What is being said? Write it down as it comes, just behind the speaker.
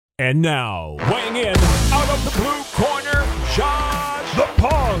And now, weighing in out of the blue corner, Josh the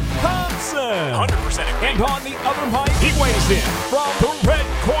Punk Thompson. 100% agree. And on the other mic, he weighs in from the red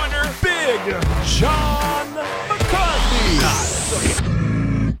corner, Big John McCarthy.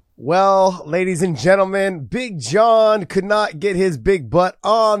 Well, ladies and gentlemen, Big John could not get his big butt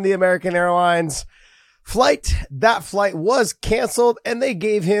on the American Airlines flight. That flight was canceled, and they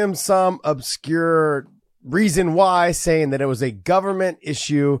gave him some obscure reason why, saying that it was a government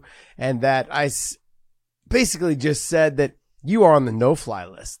issue and that I basically just said that you are on the no-fly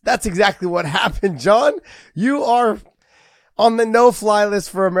list. That's exactly what happened, John. You are on the no-fly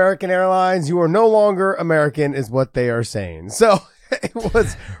list for American Airlines. You are no longer American is what they are saying. So it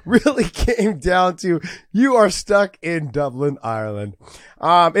was really came down to you are stuck in Dublin, Ireland.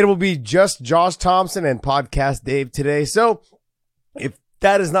 It will be just Josh Thompson and Podcast Dave today. So if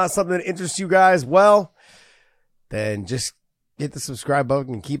that is not something that interests you guys, well, then just hit the subscribe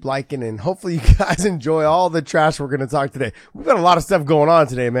button and keep liking, and hopefully you guys enjoy all the trash we're going to talk today. We've got a lot of stuff going on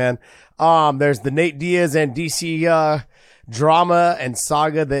today, man. There's the Nate Diaz and DC drama and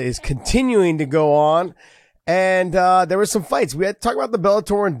saga that is continuing to go on. And there were some fights. We had to talk about the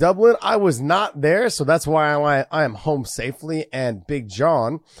Bellator in Dublin. I was not there, so that's why I am home safely. And Big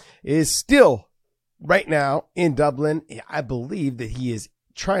John is still right now in Dublin. I believe that he is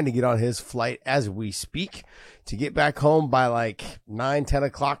trying to get on his flight as we speak to get back home by like 9-10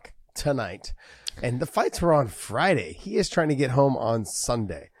 o'clock tonight. And the fights were on Friday. He is trying to get home on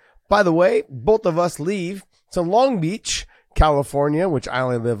Sunday. By the way, both of us leave to Long Beach, California, which I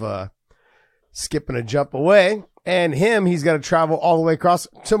only live a skip and a jump away. And he's got to travel all the way across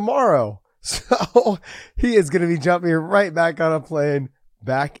tomorrow. So he is going to be jumping right back on a plane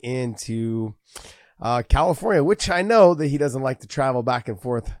back into California, which I know that he doesn't like to travel back and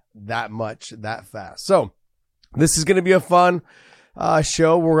forth that much, that fast. So this is going to be a fun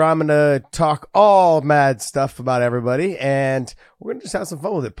show where I'm going to talk all mad stuff about everybody, and we're going to just have some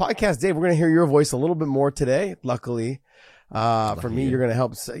fun with it. Podcast Dave, we're going to hear your voice a little bit more today. Luckily, for me, you're going to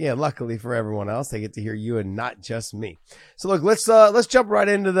help. Yeah, luckily for everyone else, they get to hear you and not just me. So look, let's jump right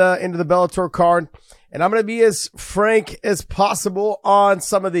into the Bellator card. And I'm going to be as frank as possible on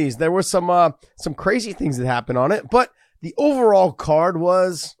some of these. There were some crazy things that happened on it, but the overall card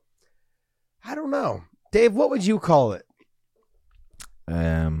was, I don't know. Dave, what would you call it?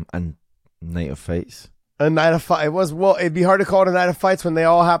 A night of fights. A night of fight. It was, well, it'd be hard to call it a night of fights when they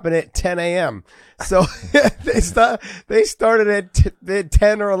all happen at 10 a.m. So they started at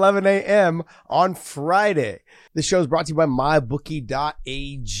 10 or 11 a.m. on Friday. This show is brought to you by MyBookie.ag.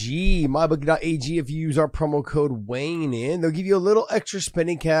 MyBookie.ag, if you use our promo code WayneIn, they'll give you a little extra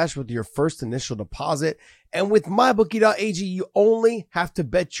spending cash with your first initial deposit. And with MyBookie.ag, you only have to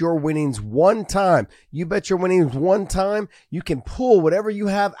bet your winnings one time. You bet your winnings one time, you can pull whatever you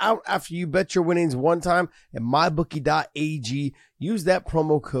have out after you bet your winnings one time at MyBookie.ag. Use that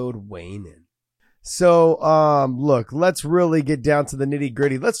promo code WayneIn. So, look, let's really get down to the nitty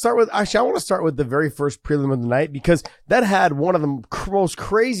gritty. I want to start with the very first prelim of the night because that had one of the most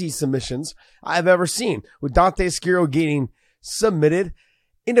crazy submissions I've ever seen, with Dante Schiro getting submitted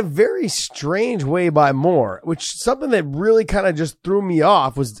in a very strange way by Moore, which something that really kind of just threw me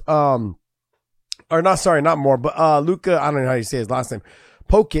off was, not Moore, but, Luka, I don't know how you say his last name,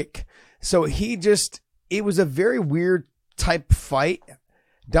 Pokic. So it was a very weird type fight.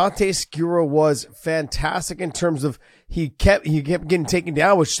 Dante Schiro was fantastic in terms of he kept getting taken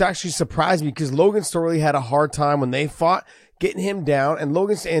down, which actually surprised me because Logan Storley had a hard time when they fought getting him down, and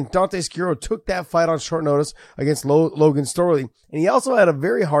Dante Schiro took that fight on short notice against Logan Storley, and he also had a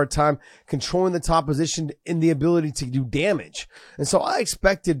very hard time controlling the top position in the ability to do damage. And so I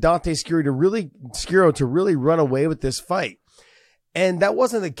expected Dante Schiro to really run away with this fight, and that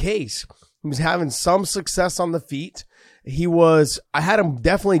wasn't the case. He was having some success on the feet. I had him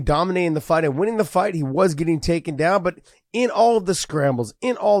definitely dominating the fight and winning the fight. He was getting taken down, but in all of the scrambles,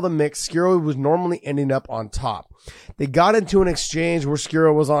 in all the mix, Schiro was normally ending up on top. They got into an exchange where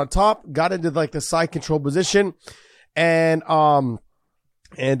Schiro was on top, got into like the side control position, and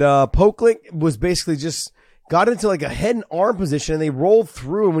Pokic was basically just got into like a head and arm position, and they rolled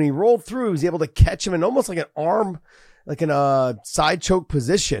through. And when he rolled through, he was able to catch him in almost like an arm, like in a side choke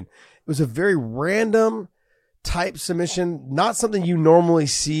position. It was a very random type submission, not something you normally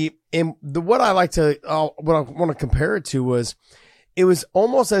see. And what I want to compare it to was, it was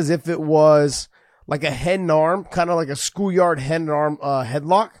almost as if it was like a head and arm, kind of like a schoolyard head and arm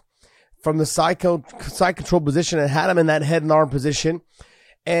headlock from the side control position, and had him in that head and arm position.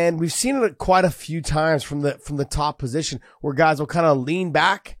 And we've seen it quite a few times from the top position where guys will kind of lean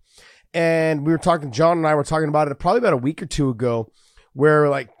back. And John and I were talking about it probably about a week or two ago, where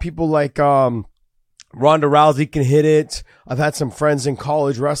like people like Ronda Rousey can hit it. I've had some friends in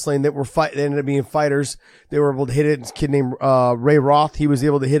college wrestling that they ended up being fighters. They were able to hit it. This kid named Ray Roth, he was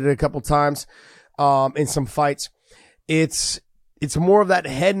able to hit it a couple times in some fights. It's more of that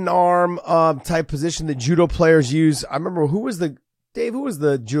head and arm type position that judo players use. I remember who was the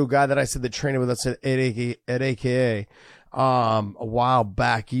judo guy that I said that trained with us at AKA a while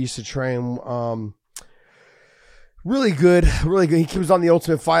back. He used to train really good. He was on the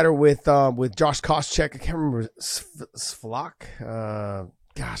Ultimate Fighter with Josh Koscheck. I can't remember Svalak.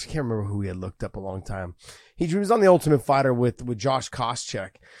 Gosh, I can't remember who he had looked up a long time. He was on the Ultimate Fighter with Josh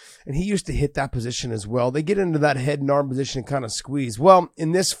Koscheck, and he used to hit that position as well. They get into that head and arm position and kind of squeeze. Well,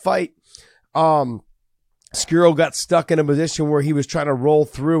 in this fight, Skuro got stuck in a position where he was trying to roll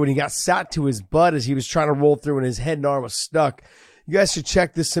through, and he got sat to his butt as he was trying to roll through, and his head and arm was stuck. You guys should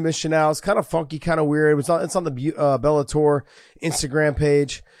check this submission out. It's kind of funky, kind of weird. It's on the Bellator Instagram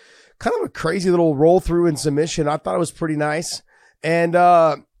page. Kind of a crazy little roll through and submission. I thought it was pretty nice. And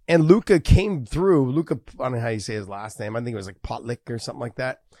Luka came through. Luka, I don't know how you say his last name. I think it was like Potlik or something like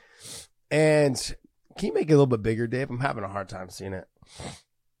that. And can you make it a little bit bigger, Dave? I'm having a hard time seeing it.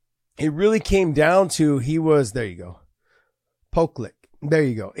 It really came down to there you go. Poklik. There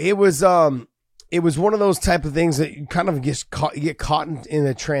you go. It was one of those type of things that you kind of get caught in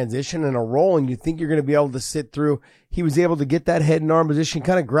a transition and a roll, and you think you're going to be able to sit through. He was able to get that head and arm position,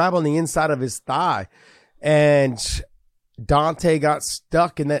 kind of grab on the inside of his thigh, and Dante got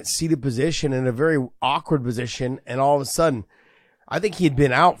stuck in that seated position in a very awkward position, and all of a sudden, I think he had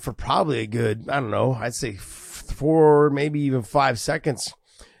been out for probably a good, I don't know, I'd say 4, maybe even 5 seconds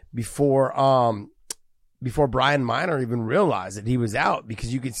before Brian Minor even realized that he was out,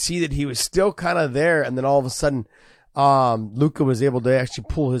 because you could see that he was still kind of there, and then all of a sudden, Luka was able to actually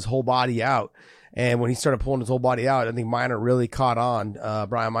pull his whole body out. And when he started pulling his whole body out, I think Minor really caught on.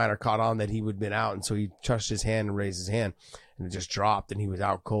 Brian Minor caught on that he would have been out, and so he touched his hand and raised his hand, and it just dropped, and he was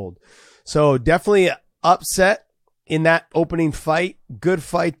out cold. So definitely upset in that opening fight. Good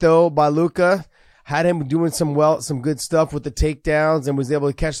fight though by Luka. Had him doing some good stuff with the takedowns, and was able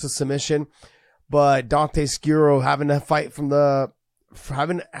to catch the submission. But Dante Skuro having to fight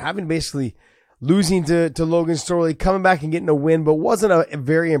having basically losing to Logan Storley, coming back and getting a win, but wasn't a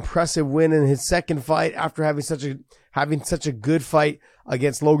very impressive win in his second fight after having such a good fight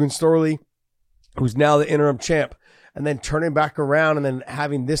against Logan Storley, who's now the interim champ, and then turning back around and then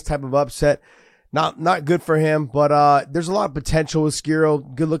having this type of upset. Not good for him, but there's a lot of potential with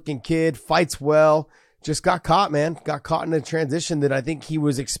Skuro. Good looking kid, fights well. Just got caught, man. Got caught in a transition that I think he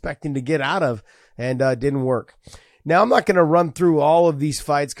was expecting to get out of, and didn't work. Now, I'm not going to run through all of these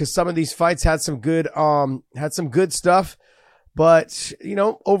fights, because some of these fights had some good stuff, but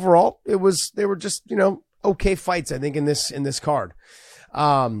overall they were just okay fights, I think, in this card.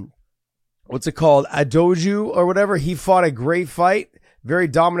 What's it called? Adoju or whatever. He fought a great fight, very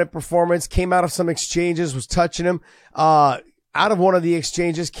dominant performance. Came out of some exchanges, was touching him. Out of one of the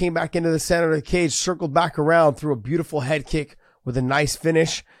exchanges, came back into the center of the cage, circled back around, threw a beautiful head kick with a nice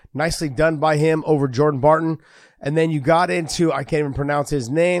finish. Nicely done by him over Jordan Barton. And then you got into, I can't even pronounce his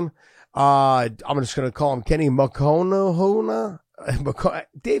name. I'm just going to call him Kenny Makonohona.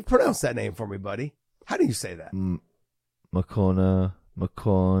 Dave, pronounce that name for me, buddy. How do you say that? Makonoana.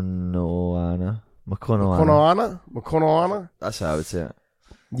 That's how I would say it.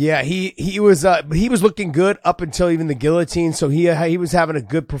 Yeah, he was looking good up until even the guillotine. So he was having a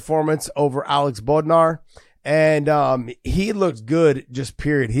good performance over Alex Bodnar, and he looked good. Just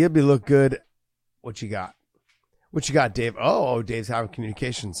period. He'll look good. What you got? What you got, Dave? Oh, Dave's having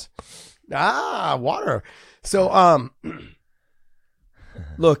communications. Water. So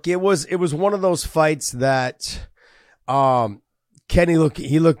look, it was one of those fights that Kenny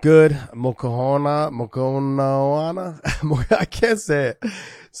looked good. Mokonoana. I can't say it.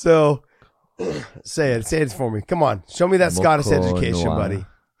 So say it for me. Come on. Show me that Scottish education, buddy.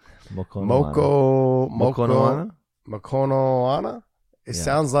 Mokonoana? It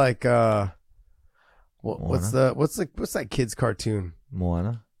sounds like what's that kid's cartoon?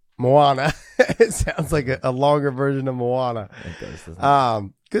 Moana. It sounds like a longer version of Moana.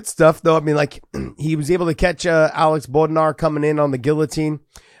 Good stuff though. I mean, like, he was able to catch Alex Bodnar coming in on the guillotine.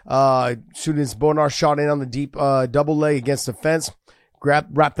 Shooting his Bodnar shot in on the deep double leg against the fence.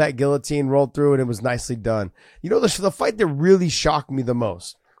 Wrapped that guillotine, rolled through, and it was nicely done. The fight that really shocked me the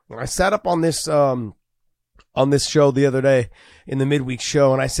most. I sat up on this show the other day in the midweek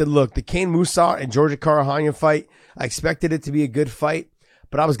show, and I said, look, the Kane Musa and Georgia Karahanian fight, I expected it to be a good fight,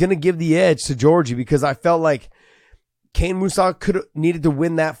 but I was going to give the edge to Georgie because I felt like Kane Musa needed to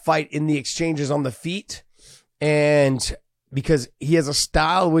win that fight in the exchanges on the feet, and because he has a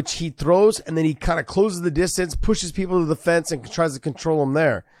style which he throws and then he kind of closes the distance, pushes people to the fence and tries to control them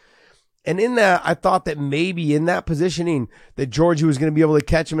there. And in that, I thought that maybe in that positioning that Georgie was going to be able to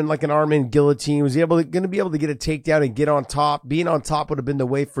catch him in like an arm-in guillotine, was going to be able to get a takedown and get on top. Being on top would have been the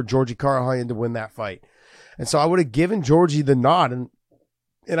way for Georgie Karakhanyan to win that fight. And so I would have given Georgie the nod.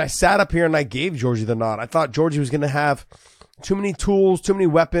 And I sat up here and I gave Georgie the nod. I thought Georgie was going to have too many tools, too many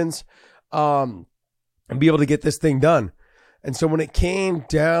weapons, and be able to get this thing done. And so when it came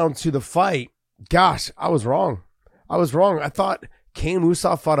down to the fight, gosh, I was wrong. I thought Kane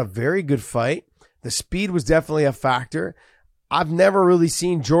Mousah fought a very good fight. The speed was definitely a factor. I've never really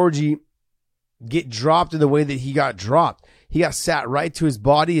seen Georgie get dropped in the way that he got dropped. He got sat right to his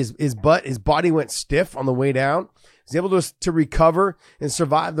body, his butt. His body went stiff on the way down. He was able to recover and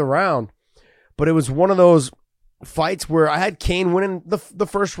survive the round. But it was one of those fights where I had Kane winning the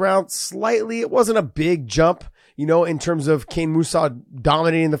first round slightly. It wasn't a big jump, in terms of Kane Mousah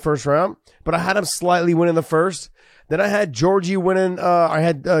dominating the first round, but I had him slightly winning the first. Then I had Georgie winning. I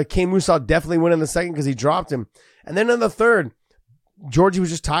had Kane Mousah definitely winning the second because he dropped him. And then in the third, Georgie was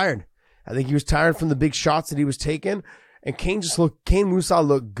just tired. I think he was tired from the big shots that he was taking. And Kane Mousah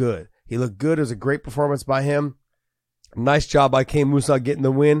looked good. He looked good. It was a great performance by him. Nice job by Kane Mousah getting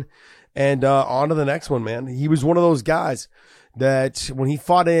the win. And on to the next one, man. He was one of those guys that when he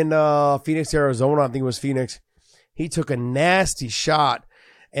fought in Phoenix, Arizona, I think it was Phoenix, he took a nasty shot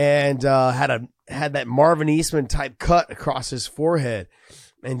and had that Marvin Eastman type cut across his forehead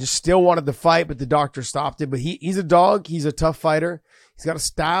and just still wanted to fight, but the doctor stopped it. But he's a dog. He's a tough fighter. He's got a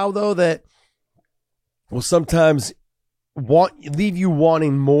style, though, that will sometimes leave you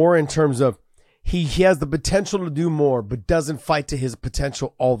wanting more in terms of he has the potential to do more, but doesn't fight to his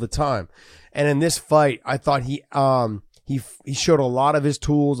potential all the time. And in this fight, I thought he showed a lot of his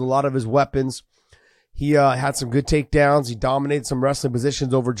tools, a lot of his weapons. He had some good takedowns. He dominated some wrestling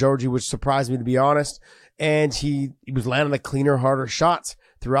positions over Georgie, which surprised me, to be honest. And he was landing the cleaner, harder shots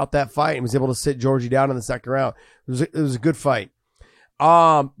throughout that fight and was able to sit Georgie down in the second round. It was a good fight.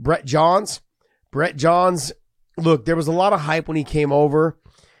 Brett Johns, look, there was a lot of hype when he came over.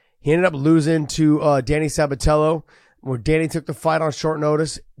 He ended up losing to Danny Sabatello, where Danny took the fight on short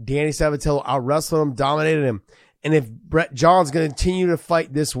notice. Danny Sabatello out-wrestled him, dominated him. And if Brett Johns is going to continue to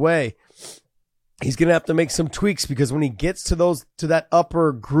fight this way, he's going to have to make some tweaks, because when he gets to that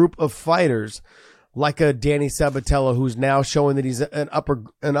upper group of fighters, like a Danny Sabatello, who's now showing that he's an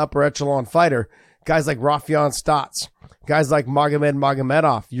upper echelon fighter, guys like Rafion Stotts, guys like Magomed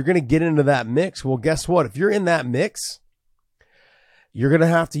Magomedov, you're going to get into that mix. Well, guess what? If you're in that mix, you're going to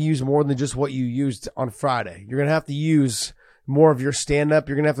have to use more than just what you used on Friday. You're going to have to use more of your stand-up.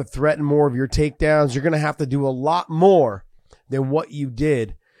 You're going to have to threaten more of your takedowns. You're going to have to do a lot more than what you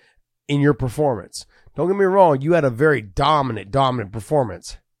did in your performance. Don't get me wrong. You had a very dominant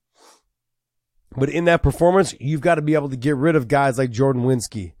performance. But in that performance, you've got to be able to get rid of guys like Jordan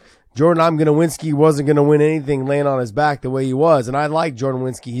Winsky. Jordan Winsky wasn't going to win anything laying on his back the way he was. And I like Jordan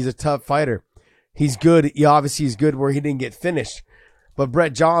Winsky. He's a tough fighter. He's good. He obviously is good where he didn't get finished. But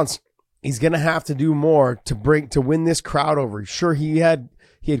Brett Johns, he's going to have to do more to win this crowd over. Sure, he had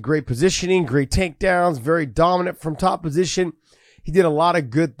great positioning, great takedowns, very dominant from top position. He did a lot of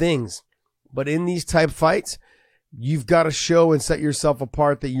good things. But in these type fights, you've got to show and set yourself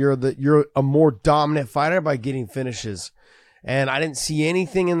apart that you're a more dominant fighter by getting finishes. And I didn't see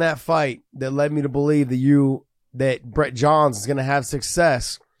anything in that fight that led me to believe that Brett Johns is going to have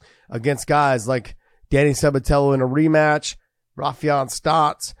success against guys like Danny Sabatello in a rematch, Rafion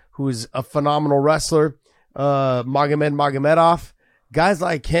Stotts, who is a phenomenal wrestler, Magomed Magomedov, guys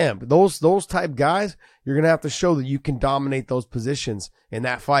like him. Those type guys, you're going to have to show that you can dominate those positions in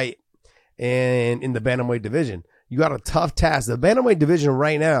that fight and in the bantamweight division. You got a tough task. The bantamweight division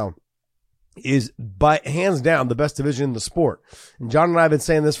right now is by hands down the best division in the sport. And John and I have been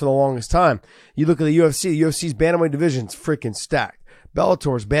saying this for the longest time. You look at the UFC's bantamweight division is freaking stacked.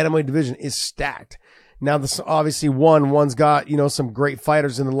 Bellator's bantamweight division is stacked. Now, this obviously one's got, some great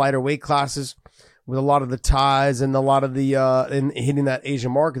fighters in the lighter weight classes with a lot of the ties and a lot of the, in hitting that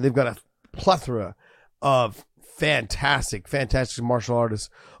Asian market. They've got a plethora of fantastic martial artists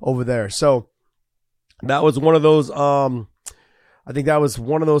over there. So that was one of those, I think that was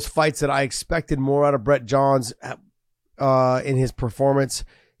one of those fights that I expected more out of Brett Johns, in his performance.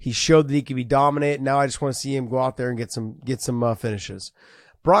 He showed that he could be dominant. Now I just want to see him go out there and get some finishes.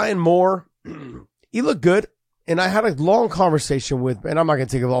 Brian Moore, he looked good, and I had a long conversation with, and I'm not going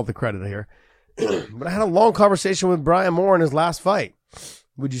to take all the credit here, but I had a long conversation with Brian Moore in his last fight.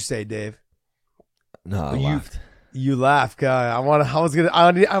 Would you say, Dave? No, I laughed. You laughed, guy. I want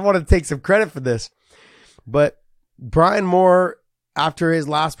to take some credit for this, but Brian Moore, after his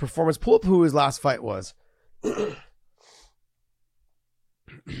last performance, pull up who his last fight was.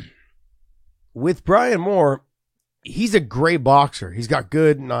 With Brian Moore, he's a great boxer. He's got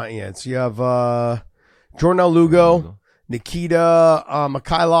good, not yet. So you have Jornal Lugo, Nikita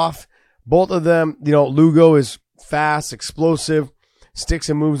Mikhailov. Both of them, Lugo is fast, explosive, sticks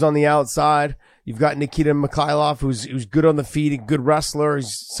and moves on the outside. You've got Nikita Mikhailov, who's good on the feet, a good wrestler.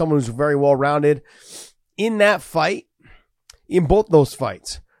 He's someone who's very well-rounded. In that fight, in both those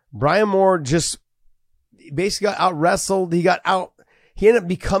fights, Brian Moore just basically got out-wrestled. He ended up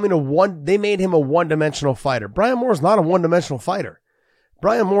becoming they made him a one-dimensional fighter. Brian Moore is not a one-dimensional fighter.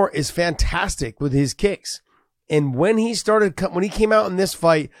 Brian Moore is fantastic with his kicks. And when he came out in this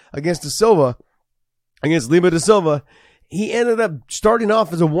fight against Lima da Silva, he ended up starting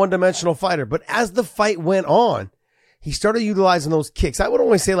off as a one-dimensional fighter. But as the fight went on, he started utilizing those kicks. I would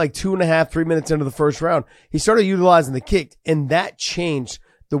only say like 2.5, 3 minutes into the first round, he started utilizing the kick, and that changed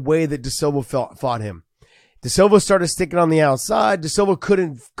the way that da Silva fought him. Da Silva started sticking on the outside. Da Silva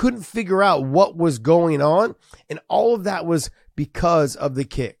couldn't figure out what was going on, and all of that was because of the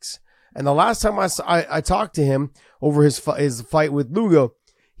kicks. And the last time I talked to him over his fight with Lugo,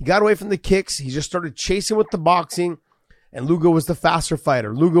 he got away from the kicks. He just started chasing with the boxing, and Lugo was the faster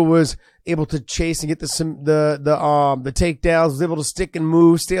fighter. Lugo was able to chase and get the takedowns, was able to stick and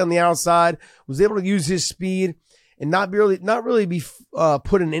move, stay on the outside, was able to use his speed, and not really be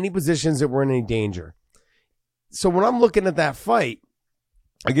put in any positions that were in any danger. So when I'm looking at that fight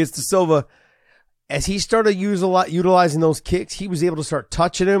against da Silva, as he started utilizing those kicks, he was able to start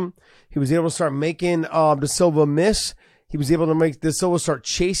touching him. He was able to start making da Silva miss. He was able to make da Silva start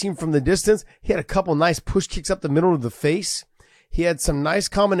chasing from the distance. He had a couple nice push kicks up the middle of the face. He had some nice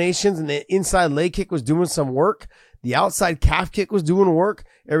combinations, and the inside leg kick was doing some work. The outside calf kick was doing work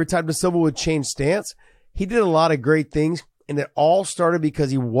every time da Silva would change stance. He did a lot of great things, and it all started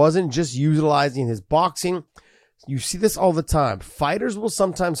because he wasn't just utilizing his boxing. You see this all the time. Fighters will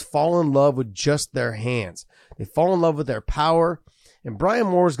sometimes fall in love with just their hands. They fall in love with their power. And Brian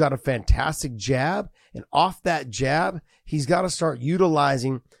Moore's got a fantastic jab. And off that jab, he's got to start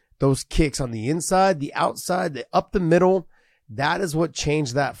utilizing those kicks on the inside, the outside, up the middle. That is what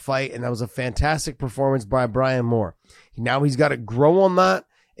changed that fight. And that was a fantastic performance by Brian Moore. Now he's got to grow on that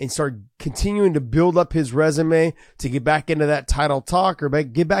and start continuing to build up his resume to get back into that title talk or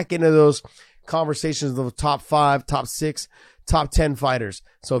get back into those conversations of the top 5, top 6, top 10 fighters.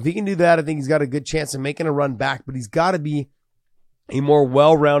 So if he can do that, I think he's got a good chance of making a run back, but he's got to be a more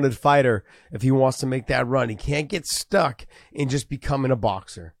well-rounded fighter if he wants to make that run. He can't get stuck in just becoming a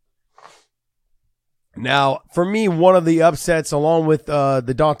boxer. Now, for me, one of the upsets, along with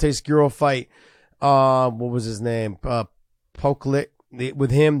the Dante Scuro fight, what was his name? Pokalik.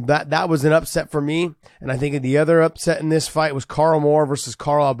 With him, that was an upset for me. And I think the other upset in this fight was Carl Moore versus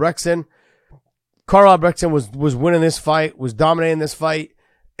Carl Albrechtsen. Carl Albrechtsen was winning this fight, was dominating this fight,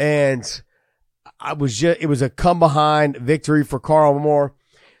 and it was a come behind victory for Carl Moore.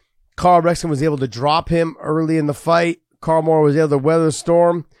 Carl Albrechtsen was able to drop him early in the fight. Carl Moore was able to weather the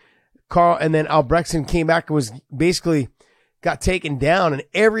storm. And then Albrechtsen came back and was basically got taken down. And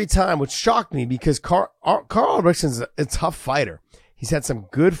every time, which shocked me because Carl Albrechtsen's a tough fighter. He's had some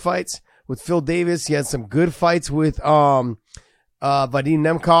good fights with Phil Davis. He had some good fights with Vadim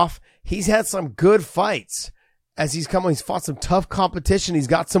Nemkov. He's had some good fights as he's fought some tough competition. He's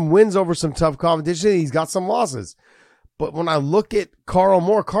got some wins over some tough competition. He's got some losses. But when I look at Carl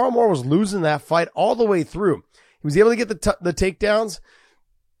Moore was losing that fight all the way through. He was able to get the takedowns.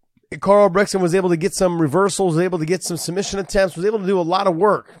 Carl Albrechtsen was able to get some reversals, was able to get some submission attempts, was able to do a lot of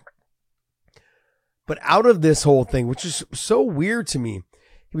work. But out of this whole thing, which is so weird to me,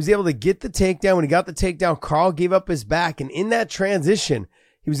 he was able to get the takedown. When he got the takedown, Carl gave up his back. And in that transition,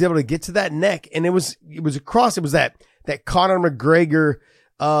 he was able to get to that neck. And it was that Conor McGregor,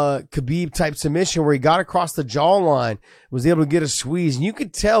 Khabib type submission where he got across the jawline, was able to get a squeeze. And you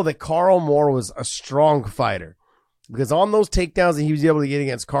could tell that Carl Moore was a strong fighter because on those takedowns that he was able to get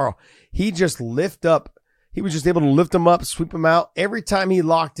against Carl, he was just able to lift him up, sweep him out. Every time he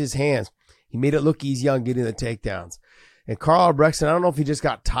locked his hands, he made it look easy on getting the takedowns. And Carl Albrechtsen, I don't know if he just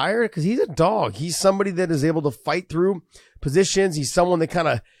got tired because he's a dog. He's somebody that is able to fight through positions. He's someone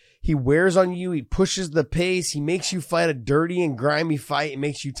that he wears on you. He pushes the pace. He makes you fight a dirty and grimy fight. It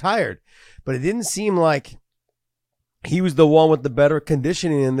makes you tired. But it didn't seem like he was the one with the better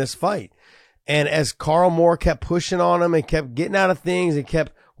conditioning in this fight. And as Carl Moore kept pushing on him and kept getting out of things and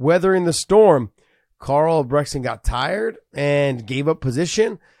kept weathering the storm, Carl Albrechtsen got tired and gave up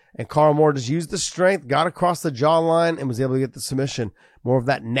position. And Carl Moore just used the strength, got across the jawline, and was able to get the submission. More of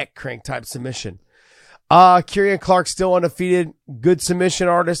that neck crank type submission. Kieran Clark still undefeated. Good submission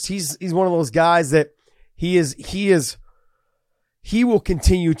artist. He's one of those guys that he will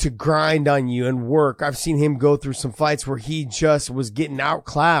continue to grind on you and work. I've seen him go through some fights where he just was getting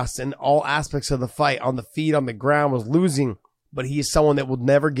outclassed in all aspects of the fight. On the feet, on the ground, was losing. But he is someone that will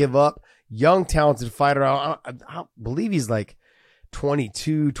never give up. Young, talented fighter. I believe he's like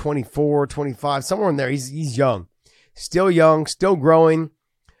 22, 24, 25, somewhere in there. He's young. Still young, still growing.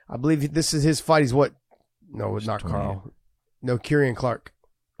 I believe this is his fight. He's what? No, it's not 20. Carl. No, Kieran Clark.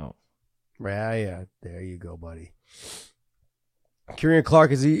 Oh. Yeah. There you go, buddy. Kieran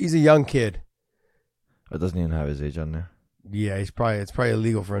Clark he's a young kid. It doesn't even have his age on there. Yeah, it's probably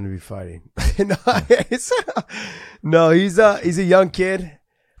illegal for him to be fighting. No, he's a young kid,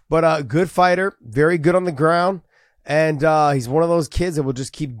 but a good fighter, very good on the ground, and he's one of those kids that will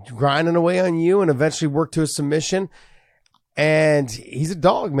just keep grinding away on you and eventually work to a submission. And he's a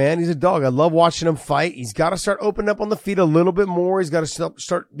dog, man. He's a dog. I love watching him fight. He's got to start opening up on the feet a little bit more. He's got to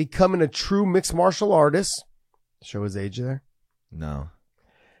start becoming a true mixed martial artist. Show his age there. No.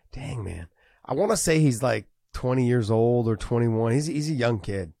 Dang, man. I want to say he's like 20 years old or 21. He's a young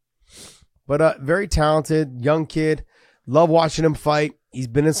kid. But very talented, young kid. Love watching him fight. He's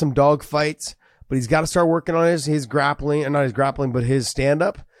been in some dog fights, but he's got to start working on his grappling, and not his grappling, but his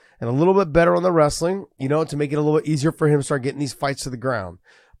stand-up, and a little bit better on the wrestling, to make it a little bit easier for him to start getting these fights to the ground.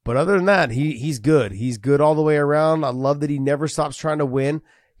 But other than that, he's good. He's good all the way around. I love that he never stops trying to win.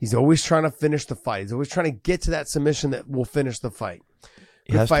 He's always trying to finish the fight. He's always trying to get to that submission that will finish the fight.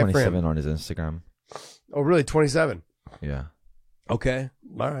 He has 27 on his Instagram. Oh, really? 27? Yeah. Okay.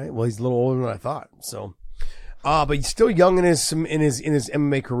 All right. Well, he's a little older than I thought. So, but he's still young in his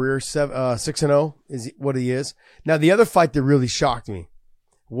MMA career. 6-0 is what he is. Now, the other fight that really shocked me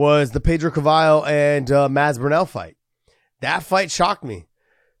was the Pedro Cavallo and Mads Burnell fight. That fight shocked me.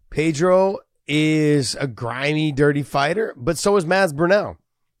 Pedro is a grimy, dirty fighter, but so is Mads Burnell.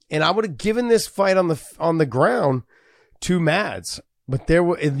 And I would have given this fight on the ground to Mads, but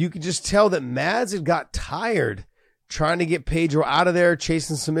you could just tell that Mads had got tired trying to get Pedro out of there,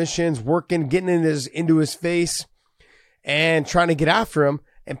 chasing submissions, working, getting into his face, and trying to get after him.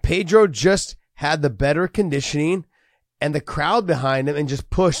 And Pedro just had the better conditioning and the crowd behind him and just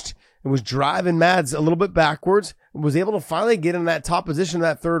pushed and was driving Mads a little bit backwards and was able to finally get in that top position in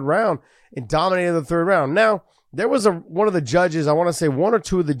that third round and dominated the third round. Now, there was one of the judges, I want to say one or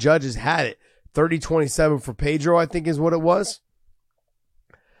two of the judges had it, 30-27 for Pedro, I think is what it was.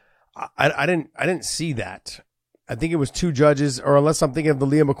 I didn't see that. I think it was two judges, or unless I'm thinking of the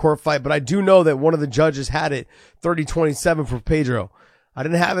Liam McCourt fight, but I do know that one of the judges had it 30-27 for Pedro. I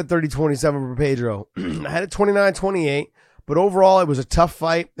didn't have it 30-27 for Pedro. I had it 29-28, but overall it was a tough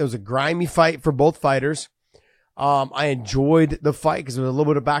fight. It was a grimy fight for both fighters. I enjoyed the fight because it was a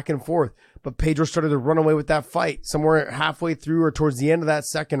little bit of back and forth, but Pedro started to run away with that fight somewhere halfway through or towards the end of that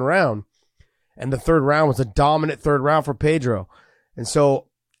second round. And the third round was a dominant third round for Pedro. And so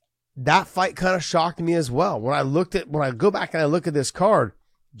that fight kind of shocked me as well. When I go back and I look at this card,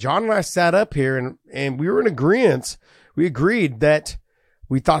 John and I sat up here and we were in agreement. We agreed that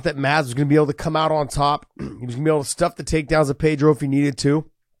we thought that Mads was going to be able to come out on top. He was going to be able to stuff the takedowns of Pedro if he needed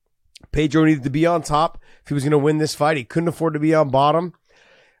to. Pedro needed to be on top if he was going to win this fight. He couldn't afford to be on bottom.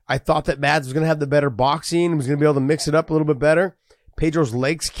 I thought that Mads was going to have the better boxing, was going to be able to mix it up a little bit better. Pedro's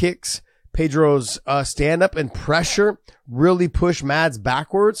legs kicks, Pedro's stand-up and pressure really pushed Mads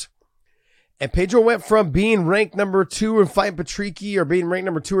backwards. And Pedro went from being ranked number 2 and fighting Patricky, or being ranked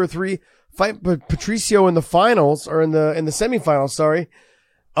number 2 or 3, fighting Patricio in the finals, or in the semifinals,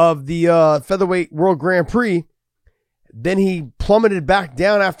 of the Featherweight World Grand Prix. Then he plummeted back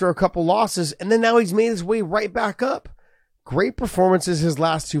down after a couple losses, and then now he's made his way right back up. Great performances his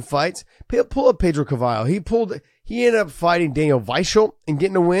last 2 fights. Pull up Pedro Cavallo. He ended up fighting Daniel Weichel and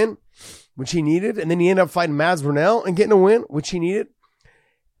getting a win, which he needed, and then he ended up fighting Mads Burnell and getting a win, which he needed.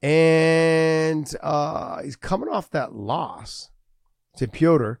 And he's coming off that loss to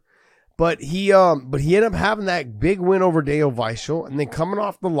Piotr, but he ended up having that big win over Daniel Weichel, and then coming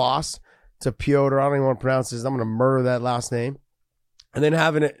off the loss to Piotr. I don't even want to pronounce this. I'm going to murder that last name. And then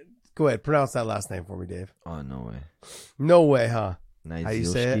having it. Go ahead, pronounce that last name for me, Dave. Oh, no way. No way, huh? Nightzilski. How do you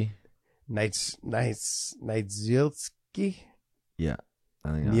say it? Nightzilski? Yeah.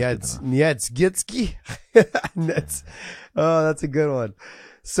 Niedzgitsky. That's a good one.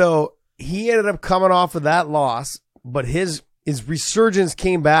 So he ended up coming off of that loss, but his resurgence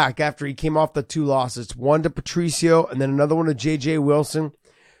came back after he came off the 2 losses. One to Patricio and then another one to J.J. Wilson.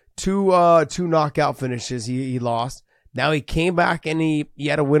 Two knockout finishes he lost. Now he came back and he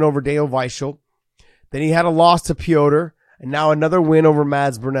had a win over Daniel Weichel. Then he had a loss to Piotr, and now another win over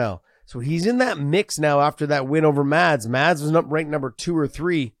Mads Burnell. So he's in that mix now after that win over Mads. Mads was ranked number 2 or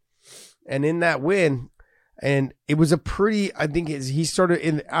 3. And in that win, and it was a pretty, I think he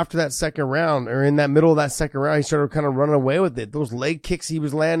started after that second round, or in that middle of that second round, he started kind of running away with it. Those leg kicks he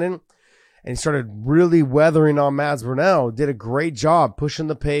was landing, and he started really weathering on Mads Burnell. Did a great job pushing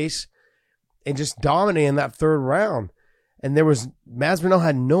the pace and just dominating that third round. And Mads Burnell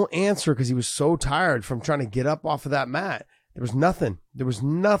had no answer because he was so tired from trying to get up off of that mat. There was nothing. There was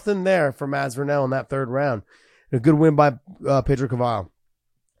nothing there for Mads Burnell in that third round. A good win by Pedro Cavallo.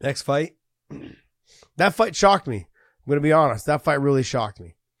 Next fight. That fight shocked me. I'm going to be honest. That fight really shocked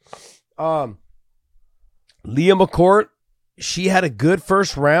me. Leah McCourt, she had a good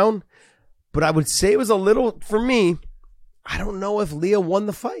first round, but I would say it was a little, for me, I don't know if Leah won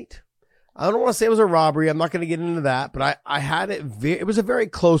the fight. I don't want to say it was a robbery. I'm not going to get into that, but I had it. It was a very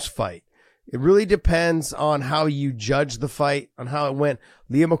close fight. It really depends on how you judge the fight, on how it went.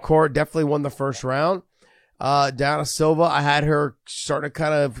 Leah McCourt definitely won the first round. Diana Silva, I had her start to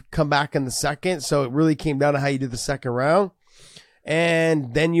kind of come back in the second. So it really came down to how you did the second round.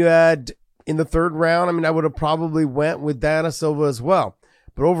 And then you had in the third round, I mean, I would have probably went with Diana Silva as well.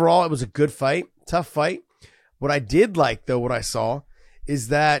 But overall, it was a good fight, tough fight. What I did like, though, what I saw is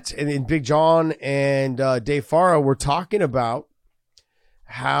that, and Big John and Dave Farah were talking about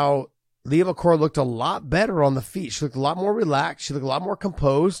how Leah McCourt looked a lot better on the feet. She looked a lot more relaxed. She looked a lot more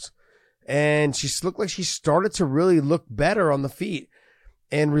composed. And she looked like she started to really look better on the feet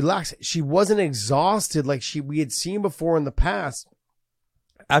and relax. She wasn't exhausted like we had seen before in the past.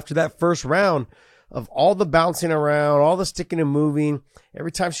 After that first round of all the bouncing around, all the sticking and moving,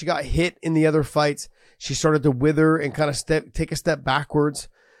 every time she got hit in the other fights, she started to wither and kind of take a step backwards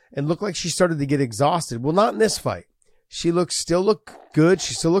and look like she started to get exhausted. Well, not in this fight. She still looked good.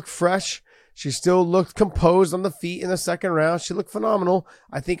 She still looked fresh. She still looked composed on the feet in the second round. She looked phenomenal,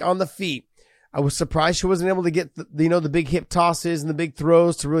 I think, on the feet. I was surprised she wasn't able to get the big hip tosses and the big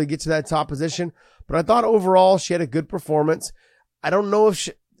throws to really get to that top position. But I thought overall she had a good performance. I don't know if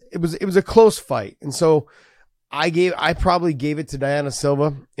it was a close fight, and so I probably gave it to Diana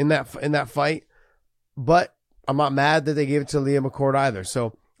Silva in that fight. But I'm not mad that they gave it to Leah McCourt either.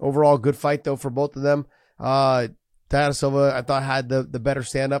 So overall, good fight though for both of them. Diana Silva, I thought, had the better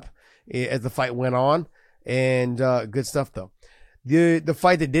stand up as the fight went on, and good stuff though. The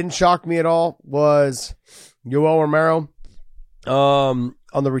fight that didn't shock me at all was Yoel Romero on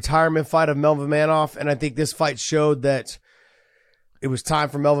the retirement fight of Melvin Manoff, and I think this fight showed that it was time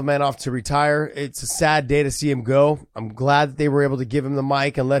for Melvin Manoff to retire. It's a sad day to see him go. I'm glad that they were able to give him the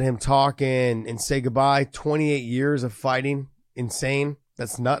mic and let him talk and say goodbye. 28 years of fighting. Insane.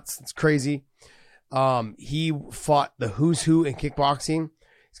 That's nuts. It's crazy. He fought the who's who in kickboxing.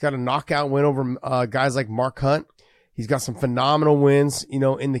 He's got a knockout win over guys like Mark Hunt. He's got some phenomenal wins,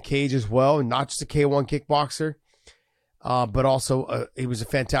 in the cage as well. And not just a K1 kickboxer, but also he was a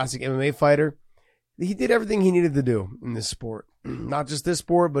fantastic MMA fighter. He did everything he needed to do in this sport. Not just this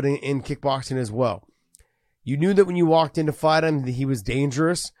sport, but in kickboxing as well. You knew that when you walked in to fight him, that he was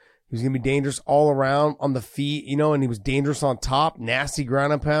dangerous. He was going to be dangerous all around on the feet, and he was dangerous on top, nasty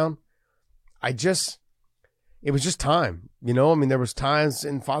ground and pound. It was just time, there was times,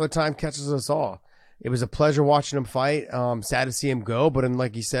 and Father Time catches us all. It was a pleasure watching him fight. Sad to see him go, but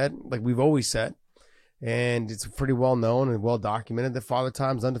like he said, like we've always said, and it's pretty well known and well documented that Father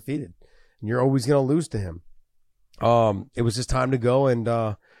Time's undefeated, and you're always going to lose to him. It was just time to go, and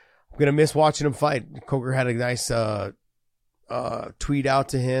I'm going to miss watching him fight. Coker had a nice tweet out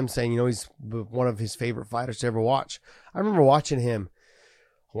to him saying, he's one of his favorite fighters to ever watch. I remember watching him,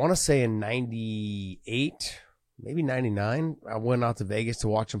 I want to say in 98, maybe 99. I went out to Vegas to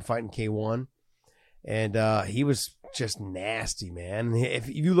watch him fight in K1. And he was just nasty, man. If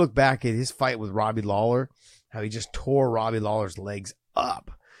you look back at his fight with Robbie Lawler, how he just tore Robbie Lawler's legs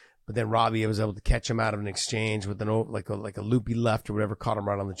up. But then Robbie was able to catch him out of an exchange with like a loopy left or whatever, caught him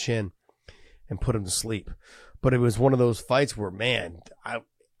right on the chin and put him to sleep. But it was one of those fights where, man, I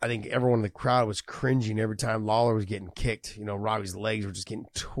think everyone in the crowd was cringing every time Lawler was getting kicked. Robbie's legs were just getting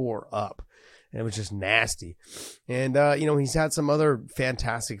tore up. And it was just nasty. And, he's had some other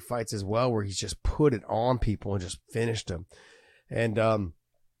fantastic fights as well where he's just put it on people and just finished them. And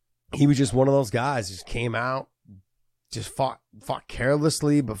he was just one of those guys. Just came out, just fought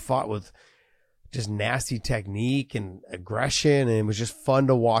carelessly, but fought with just nasty technique and aggression. And it was just fun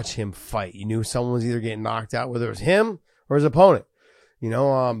to watch him fight. You knew someone was either getting knocked out, whether it was him or his opponent.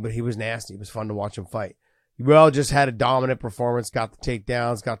 But he was nasty. It was fun to watch him fight. Well, just had a dominant performance, got the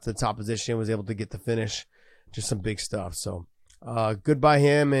takedowns, got to the top position, was able to get the finish. Just some big stuff. So, good by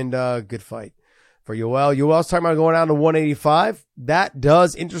him and good fight. for Yoel. Yoel's talking about going down to 185. That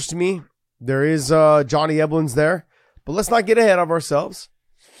does interest me. There is Johnny Eblen's there. But let's not get ahead of ourselves.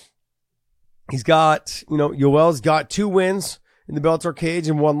 He's got, Yoel's got 2 wins in the Bellator cage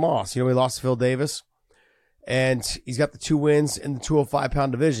and 1 loss. He lost to Phil Davis. And he's got the 2 wins in the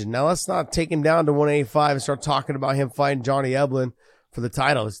 205-pound division. Now, let's not take him down to 185 and start talking about him fighting Johnny Eblen for the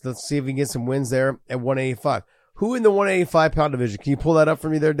title. Let's see if he can get some wins there at 185. Who in the 185-pound division? Can you pull that up for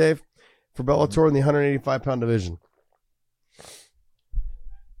me there, Dave? For Bellator in the 185-pound division.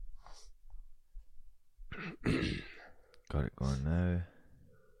 Got it going now.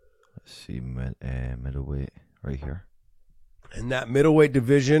 Let's see, middleweight right here. In that middleweight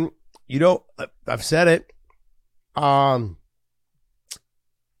division, I've said it.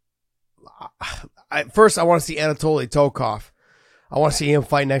 First, I want to see Anatoly Tokov. I want to see him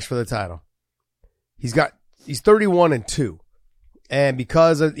fight next for the title. He's 31-2. And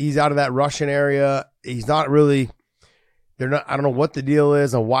because he's out of that Russian area, he's not really, I don't know what the deal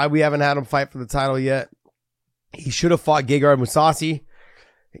is and why we haven't had him fight for the title yet. He should have fought Gegard Mousasi.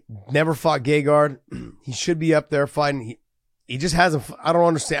 Never fought Gegard. He should be up there fighting. He just hasn't. I don't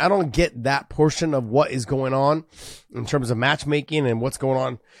understand. I don't get that portion of what is going on in terms of matchmaking and what's going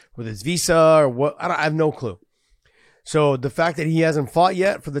on with his visa or what. I have no clue. So the fact that he hasn't fought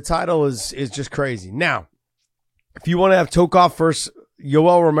yet for the title is just crazy. Now, if you want to have Tokov versus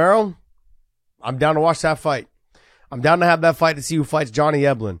Yoel Romero, I'm down to watch that fight. I'm down to have that fight to see who fights Johnny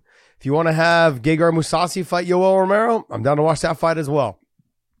Eblen. If you want to have Gegard Mousasi fight Yoel Romero, I'm down to watch that fight as well.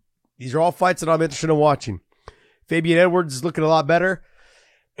 These are all fights that I'm interested in watching. Fabian Edwards is looking a lot better.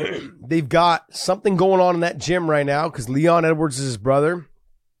 They've got something going on in that gym right now because Leon Edwards is his brother.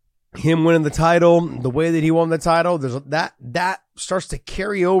 Him winning the title, the way that he won the title, that starts to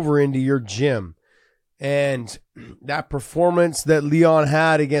carry over into your gym. And that performance that Leon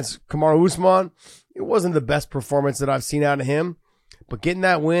had against Kamaru Usman, it wasn't the best performance that I've seen out of him. But getting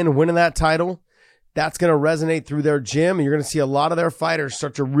that win, winning that title, that's going to resonate through their gym. And you're going to see a lot of their fighters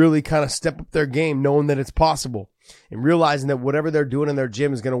start to really kind of step up their game, knowing that it's possible and realizing that whatever they're doing in their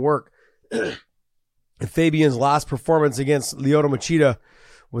gym is going to work. And Fabian's last performance against Lyoto Machida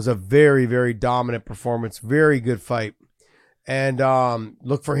was a very, very dominant performance. Very good fight. And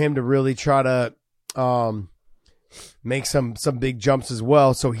look for him to really try to make some big jumps as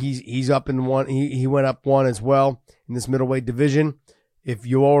well. So he's up in one. He went up 1 as well in this middleweight division. If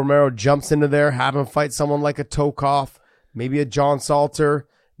Yoel Romero jumps into there, have him fight someone like a Tokov, maybe a John Salter,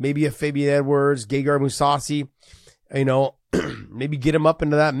 maybe a Fabian Edwards, Gegard Mousasi, maybe get him up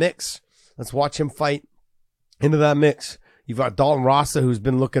into that mix. Let's watch him fight into that mix. You've got Dalton Rasa, who's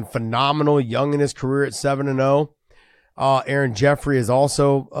been looking phenomenal, young in his career at 7-0. Aaron Jeffrey is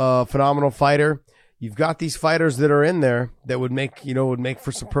also a phenomenal fighter. You've got these fighters that are in there that would make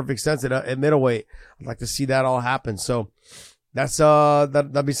for some perfect sense at middleweight. I'd like to see that all happen. So that's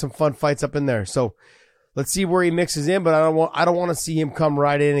that'll be some fun fights up in there. So let's see where he mixes in, but I don't want to see him come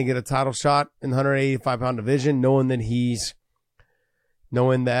right in and get a title shot in the 185-pound division, knowing that he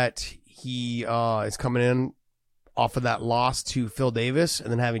is coming in off of that loss to Phil Davis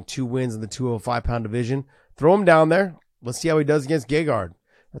and then having 2 wins in the 205-pound division. Throw him down there. Let's see how he does against Gegard.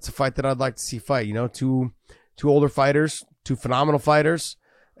 That's a fight that I'd like to see fight. Two older fighters, 2 phenomenal fighters,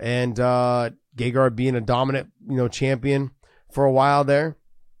 and Gegard being a dominant, champion for a while there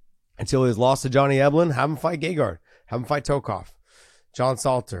until his loss to Johnny Eblen. Have him fight Gegard. Have him fight Tokov, John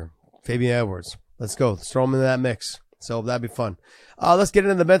Salter, Fabian Edwards. Let's go. Let's throw him into that mix. So that'd be fun. Let's get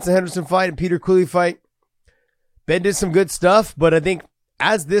into the Benson Henderson fight and Peter Cooley fight. Ben did some good stuff, but I think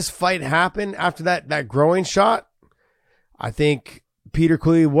as this fight happened after that groin shot, I think Peter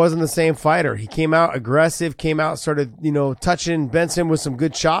Cooley wasn't the same fighter. He came out aggressive, started, touching Benson with some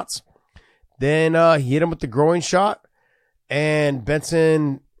good shots. Then he hit him with the groin shot, and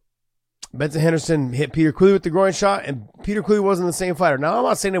Benson Henderson hit Peter Cooley with the groin shot, and Peter Cooley wasn't the same fighter. Now, I'm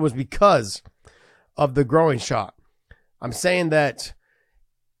not saying it was because of the groin shot. I'm saying that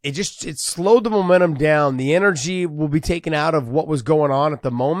it slowed the momentum down. The energy will be taken out of what was going on at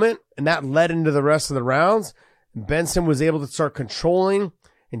the moment, and that led into the rest of the rounds. Benson was able to start controlling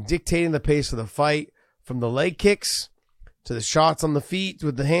and dictating the pace of the fight, from the leg kicks to the shots on the feet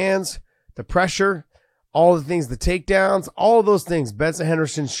with the hands, the pressure, all the things, the takedowns, all of those things. Benson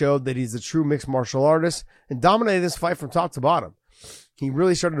Henderson showed that he's a true mixed martial artist and dominated this fight from top to bottom. He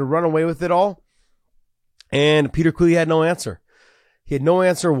really started to run away with it all, and Peter Cooley had no answer. He had no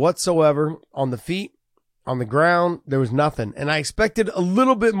answer whatsoever on the feet, on the ground. There was nothing. And I expected a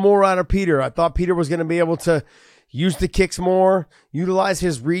little bit more out of Peter. I thought Peter was going to be able to use the kicks more, utilize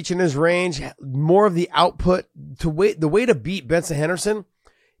his reach and his range, more of the output. The way to beat Benson Henderson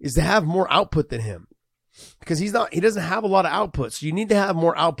is to have more output than him, because he doesn't have a lot of output. So you need to have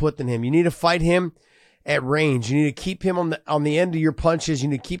more output than him. You need to fight him at range. You need to keep him on the end of your punches. You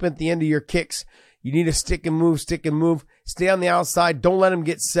need to keep him at the end of your kicks. You need to stick and move. Stay on the outside. Don't let him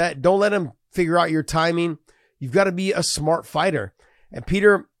get set. Don't let him figure out your timing. You've got to be a smart fighter. And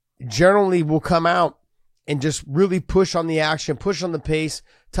Peter generally will come out and just really push on the action, push on the pace,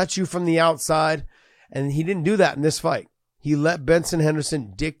 touch you from the outside. And he didn't do that in this fight. He let Benson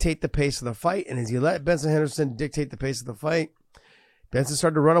Henderson dictate the pace of the fight. And as he let Benson Henderson dictate the pace of the fight, Benson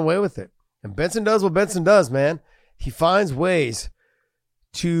started to run away with it. And Benson does what Benson does, man. He finds ways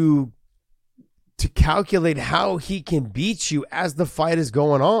to calculate how he can beat you as the fight is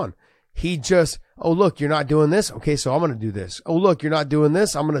going on. He just, oh, look, you're not doing this. Okay, so I'm going to do this. Oh, look, you're not doing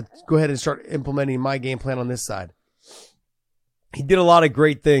this. I'm going to go ahead and start implementing my game plan on this side. He did a lot of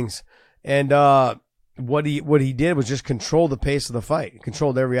great things. And what he did was just control the pace of the fight. He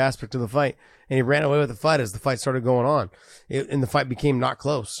controlled every aspect of the fight. And he ran away with the fight as the fight started going on. And the fight became not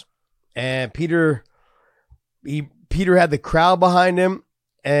close. And Peter had the crowd behind him.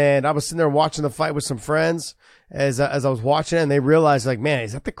 And I was sitting there watching the fight with some friends as I was watching it, and they realized, like, man,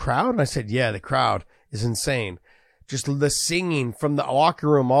 is that the crowd? And I said, yeah, the crowd is insane. Just the singing from the locker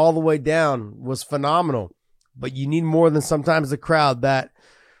room all the way down was phenomenal. But you need more than sometimes the crowd, that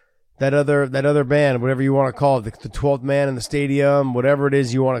other band, whatever you want to call it, the 12th man in the stadium, whatever it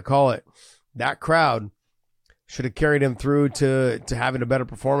is you want to call it. That crowd should have carried him through to having a better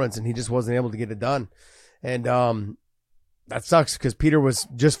performance, and he just wasn't able to get it done. And that sucks, because Peter was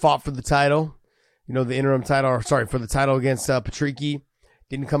just fought for the title, the interim title, for the title against Patricky.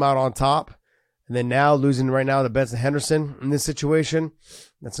 Didn't come out on top. And then now losing right now to Benson Henderson in this situation,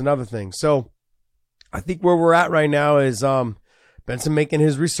 that's another thing. So I think where we're at right now is Benson making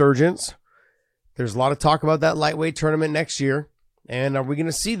his resurgence. There's a lot of talk about that lightweight tournament next year. And are we going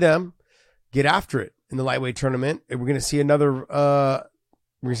to see them get after it in the lightweight tournament? We're going to see we're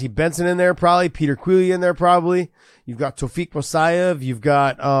going to see Benson in there probably, Peter Queally in there probably. You've got Tofik Mosayev. You've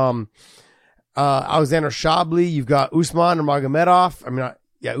got Alexander Shabli. You've got Usman Nurmagomedov.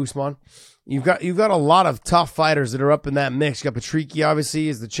 Usman. You've got a lot of tough fighters that are up in that mix. You got Patricky, obviously,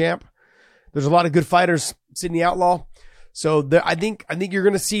 as the champ. There's a lot of good fighters. Sidney Outlaw. So I think you're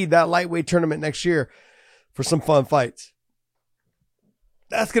going to see that lightweight tournament next year for some fun fights.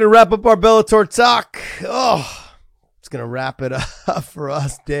 That's going to wrap up our Bellator talk. Oh, it's going to wrap it up for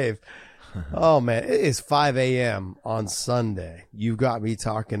us, Dave. Oh, man, it is 5 a.m. on Sunday. You've got me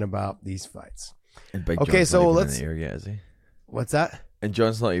talking about these fights. And Big okay, John's so not even let's. in the air yet, is he? What's that? And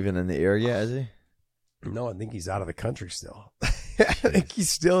John's not even in the air yet, is he? No, I think he's out of the country still. I think he's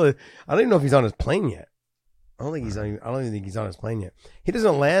still. I don't even know if he's on his plane yet. I don't even think he's on his plane yet. He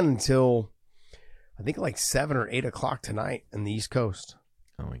doesn't land until I think like 7 or 8 o'clock tonight in the East Coast.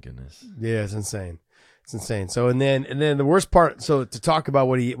 Oh my goodness. Yeah, it's insane. It's insane. So and then the worst part. So to talk about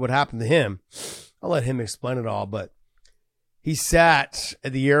what happened to him, I'll let him explain it all. But he sat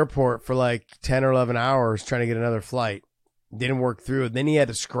at the airport for like 10 or 11 hours trying to get another flight. Didn't work through it. Then he had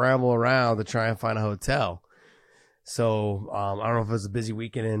to scramble around to try and find a hotel. So I don't know if it was a busy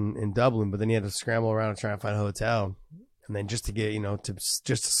weekend in Dublin, but then he had to scramble around to try and find a hotel, and then just to get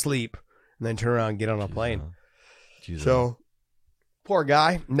to sleep, and then turn around and get on a plane. Jesus. So poor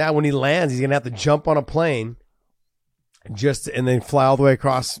guy. Now when he lands, he's gonna have to jump on a plane, and then fly all the way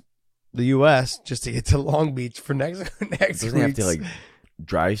across the U.S. just to get to Long Beach for next Doesn't he have to like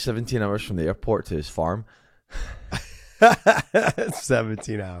drive 17 hours from the airport to his farm?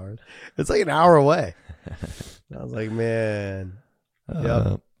 17 hours. It's like an hour away. I was like, man. Yep.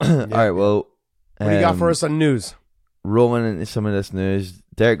 All right, well. What do you got for us on news? Rolling into some of this news.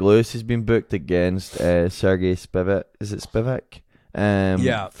 Derek Lewis has been booked against Sergey Spivak. Is it Spivak?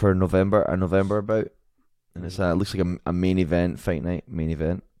 Yeah. For a November bout. And it looks like a main event, fight night main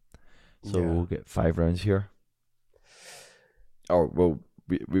event. So we'll get 5 rounds here. Or, well,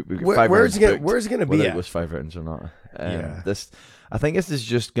 we get 5 rounds. Where's it going to be whether at? it was 5 rounds or not. I think this is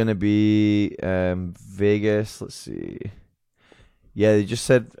just going to be Vegas. Let's see. Yeah, they just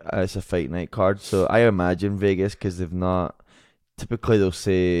said it's a fight night card. So I imagine Vegas, because they've not. Typically, they'll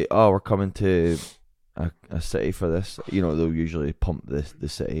say, "Oh, we're coming to a city for this." They'll usually pump the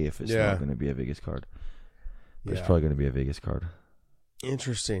city if it's not going to be a Vegas card. But it's probably going to be a Vegas card.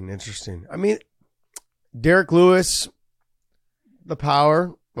 Interesting. I mean, Derek Lewis, the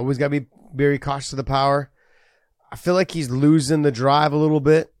power. Always got to be very cautious of the power. I feel like he's losing the drive a little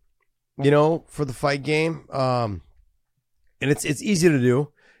bit, for the fight game. And it's easy to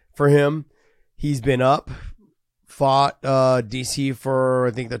do for him. He's been up, fought DC for,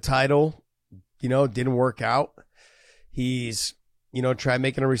 I think, the title, didn't work out. He's tried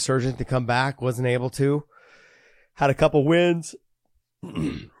making a resurgence to come back, wasn't able to. Had a couple wins,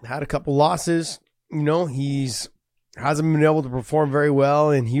 had a couple losses. He's hasn't been able to perform very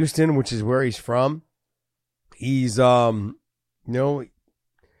well in Houston, which is where he's from. He's, it'd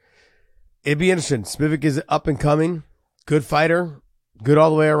be interesting. Spivak is up and coming, good fighter, good all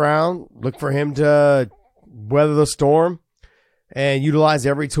the way around. Look for him to weather the storm and utilize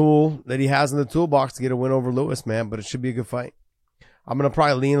every tool that he has in the toolbox to get a win over Lewis, man. But it should be a good fight. I'm going to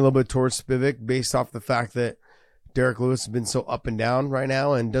probably lean a little bit towards Spivak based off the fact that Derek Lewis has been so up and down right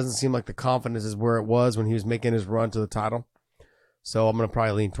now and doesn't seem like the confidence is where it was when he was making his run to the title. So I'm going to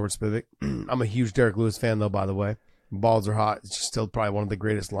probably lean towards Spivak. I'm a huge Derek Lewis fan, though, by the way. Balls are hot. It's still probably one of the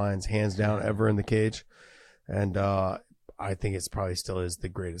greatest lines, hands down, ever in the cage. And I think it's probably still is the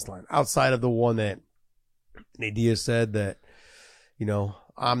greatest line. Outside of the one that Nate Diaz said that,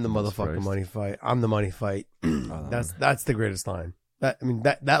 I'm the motherfucking money fight. I'm the money fight. That's the greatest line.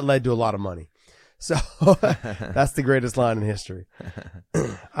 That led to a lot of money. So that's the greatest line in history. All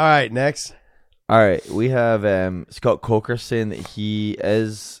right, next. All right, we have Scott Coker saying that he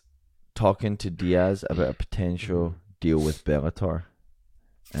is talking to Diaz about a potential deal with Bellator.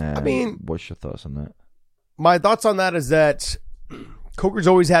 What's your thoughts on that? My thoughts on that is that Coker's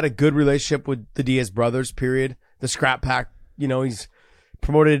always had a good relationship with the Diaz brothers, period. The Scrap Pack, he's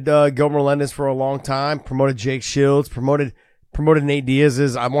promoted Gilbert Melendez for a long time, promoted Jake Shields, promoted Nate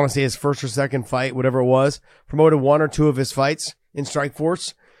Diaz's, I want to say his first or second fight, whatever it was, promoted one or two of his fights in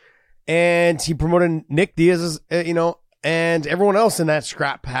Strikeforce. And he promoted Nick Diaz's, and everyone else in that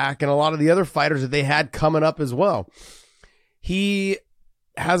Scrap Pack and a lot of the other fighters that they had coming up as well. He's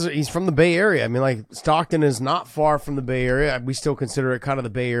from the Bay Area. Stockton is not far from the Bay Area. We still consider it kind of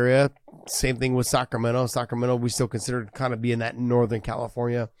the Bay Area. Same thing with Sacramento. Sacramento, we still consider it kind of being that Northern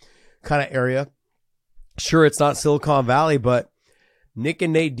California kind of area. Sure, it's not Silicon Valley, but Nick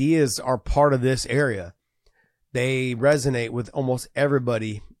and Nate Diaz are part of this area. They resonate with almost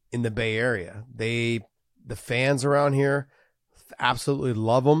everybody in the Bay Area. The fans around here absolutely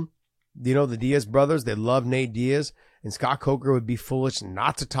love them. The Diaz brothers, they love Nate Diaz. And Scott Coker would be foolish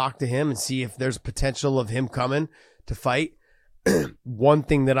not to talk to him and see if there's potential of him coming to fight. One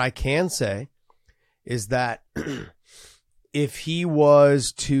thing that I can say is that if he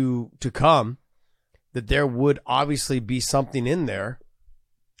was to come, that there would obviously be something in there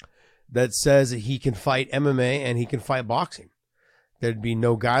that says that he can fight MMA and he can fight boxing. There'd be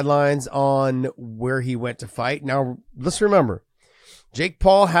no guidelines on where he went to fight. Now, let's remember, Jake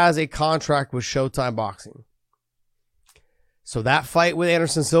Paul has a contract with Showtime Boxing. So that fight with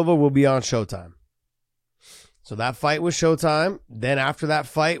Anderson Silva will be on Showtime. So that fight with Showtime. Then after that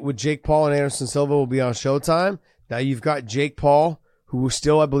fight with Jake Paul and Anderson Silva will be on Showtime. Now you've got Jake Paul, who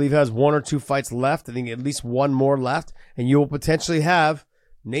still, I believe, has one or two fights left. I think at least one more left. And you will potentially have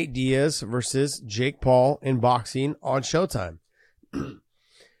Nate Diaz versus Jake Paul in boxing on Showtime.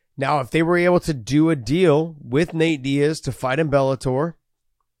 Now, if they were able to do a deal with Nate Diaz to fight in Bellator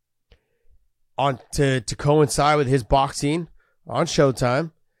to coincide with his boxing on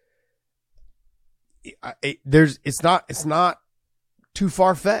Showtime, it's not too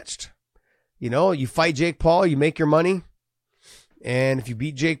far-fetched. You fight Jake Paul, you make your money. And if you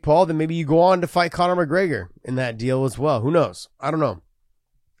beat Jake Paul, then maybe you go on to fight Conor McGregor in that deal as well. Who knows? I don't know.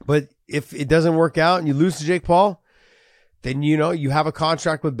 But if it doesn't work out and you lose to Jake Paul, then you have a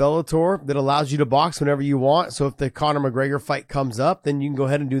contract with Bellator that allows you to box whenever you want. So if the Conor McGregor fight comes up, then you can go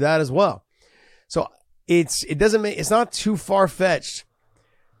ahead and do that as well. So it's not too far-fetched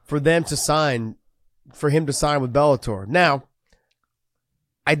for him to sign with Bellator. Now,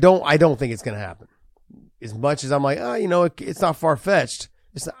 I don't think it's going to happen. As much as I'm like, it's not far-fetched.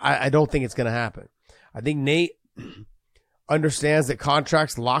 I don't think it's going to happen. I think Nate understands that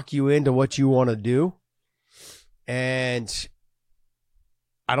contracts lock you into what you want to do. And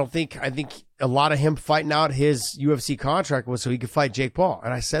I think a lot of him fighting out his UFC contract was so he could fight Jake Paul.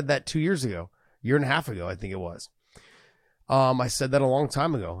 And I said that 2 years ago, year and a half ago, I think it was. I said that a long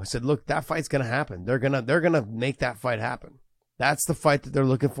time ago. I said, look, that fight's going to happen. They're going to make that fight happen. That's the fight that they're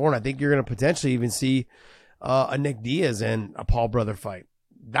looking for. And I think you're going to potentially even see a Nick Diaz and a Paul brother fight.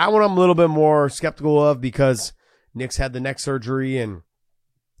 That one I'm a little bit more skeptical of because Nick's had the neck surgery and,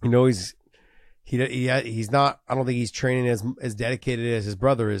 he's not, I don't think he's training as dedicated as his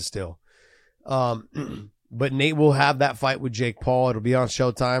brother is still. But Nate will have that fight with Jake Paul. It'll be on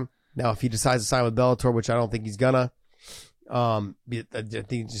Showtime. Now, if he decides to sign with Bellator, which I don't think he's gonna, I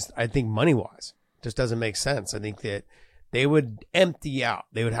think money wise, just doesn't make sense. I think that they would empty out.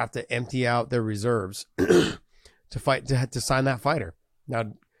 They would have to empty out their reserves to fight to sign that fighter.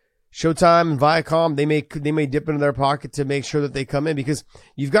 Now, Showtime and Viacom, they may dip into their pocket to make sure that they come in, because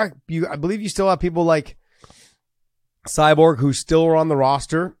I believe you still have people like Cyborg who still are on the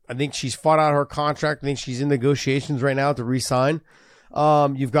roster. I think she's fought out her contract. I think she's in negotiations right now to re-sign.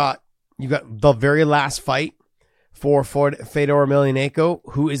 You've got the very last fight for Fedor Emelianenko,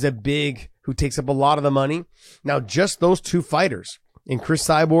 who takes up a lot of the money. Now, just those two fighters, in Chris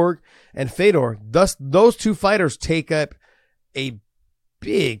Cyborg and Fedor, those two fighters take up a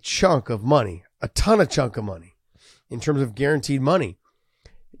big chunk of money, a ton of chunk of money in terms of guaranteed money.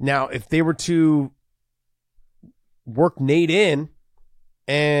 Now, if they were to work Nate in,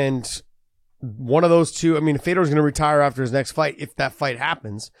 and one of those two, I mean, Fedor's going to retire after his next fight, if that fight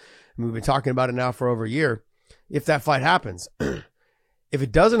happens. And we've been talking about it now for over a year. If that fight happens, if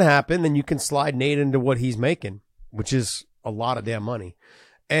it doesn't happen, then you can slide Nate into what he's making, which is a lot of damn money.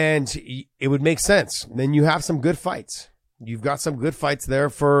 And it would make sense. Then you have some good fights. You've got some good fights there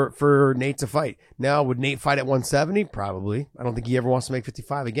for Nate to fight. Now, would Nate fight at 170? Probably. I don't think he ever wants to make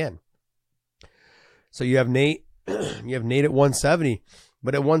 55 again. So you have Nate at 170.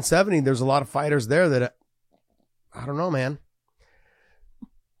 But at 170, there's a lot of fighters there that, I don't know, man.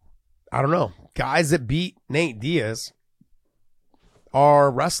 I don't know. Guys that beat Nate Diaz are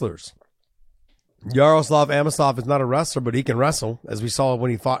wrestlers. Yaroslav Amosov is not a wrestler, but he can wrestle, as we saw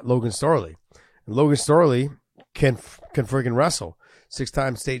when he fought Logan Storley. And Logan Storley can freaking wrestle.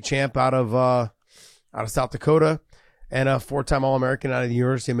 6-time state champ out of South Dakota, and a 4-time All-American out of the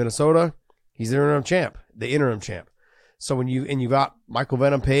University of Minnesota. He's the interim champ. So when you got Michael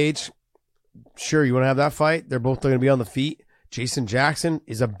Venom Page, sure, you want to have that fight. They're both going to be on the feet. Jason Jackson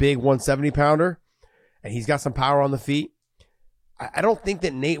is a big 170 pounder, and he's got some power on the feet. I don't think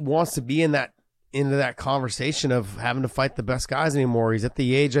that Nate wants to be into that conversation of having to fight the best guys anymore. He's at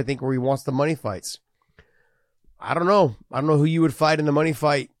the age, I think, where he wants the money fights. I don't know. I don't know who you would fight in the money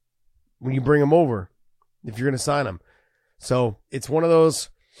fight when you bring him over, if you're going to sign him. So it's one of those,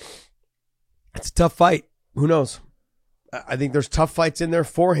 it's a tough fight. Who knows? I think there's tough fights in there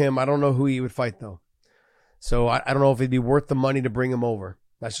for him. I don't know who he would fight, though. So I don't know if it'd be worth the money to bring him over.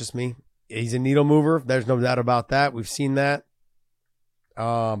 That's just me. He's a needle mover. There's no doubt about that. We've seen that.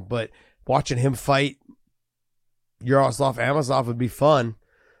 But watching him fight Yaroslav Amosov would be fun,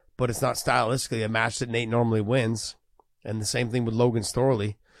 but it's not stylistically a match that Nate normally wins. And the same thing with Logan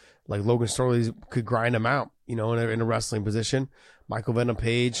Storley. Like, Logan Storley could grind him out, in a wrestling position. Michael Venom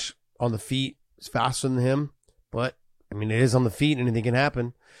Page on the feet is faster than him, but I mean, it is on the feet. Anything can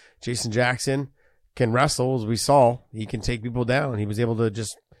happen. Jason Jackson can wrestle, as we saw. He can take people down. He was able to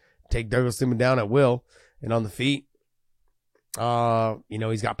just take Douglas Lehman down at will. And on the feet,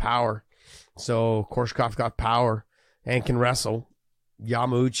 he's got power. So Korshkov got power and can wrestle.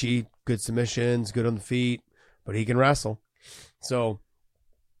 Yamauchi, good submissions, good on the feet, but he can wrestle. So,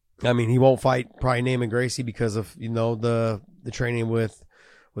 I mean, he won't fight probably Naaman Gracie because of, the training with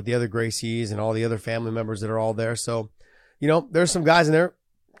the other Gracies and all the other family members that are all there. So, there's some guys in there.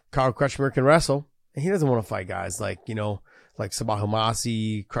 Kyle Crutchmer can wrestle, and he doesn't want to fight guys like Sabah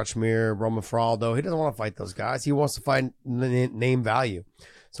Humasi, Crutchmer, Roman Faraldo. He doesn't want to fight those guys. He wants to fight name value.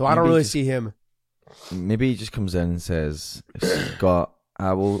 So I don't really see him. Maybe he just comes in and says, Scott,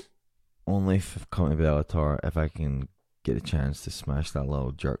 I will only come to Bellator if I can get a chance to smash that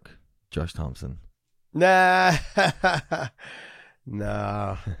little jerk, Josh Thompson. Nah.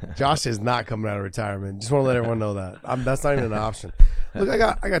 No, Josh is not coming out of retirement. Just want to let everyone know that. That's not even an option. Look,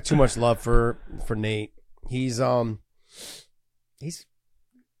 I got too much love for Nate. He's Nate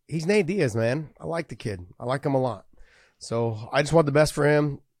Diaz, man. I like the kid. I like him a lot. So I just want the best for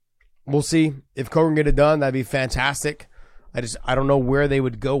him. We'll see if Cogan can get it done. That'd be fantastic. I don't know where they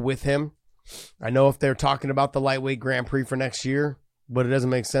would go with him. I know if they're talking about the lightweight Grand Prix for next year, but it doesn't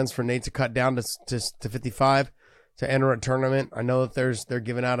make sense for Nate to cut down to 55. To enter a tournament. I know that they're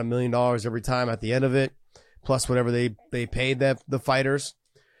giving out $1 million every time at the end of it, plus whatever they paid the fighters.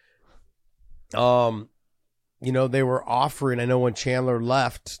 They were offering, I know when Chandler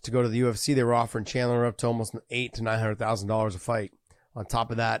left to go to the UFC, they were offering Chandler up to almost $800,000 to $900,000 a fight on top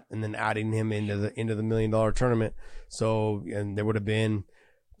of that, and then adding him into the $1 million tournament. So, and there would have been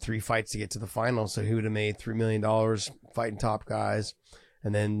 3 fights to get to the final. So he would have made $3 million fighting top guys,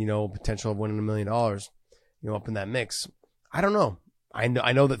 and then, potential of winning $1 million. Up in that mix. I don't know. I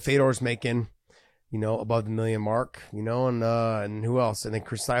know that Fedor's making, above the $1 million mark, and who else? I think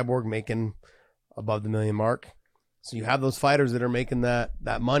Chris Cyborg making above the $1 million mark. So you have those fighters that are making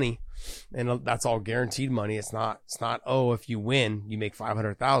that money, and that's all guaranteed money. It's not, if you win, you make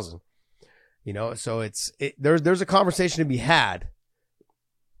 $500,000. So there's a conversation to be had.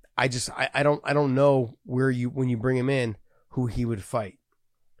 I don't know when you bring him in, who he would fight.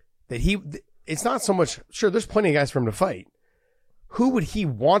 it's not so much, sure, there's plenty of guys for him to fight. Who would he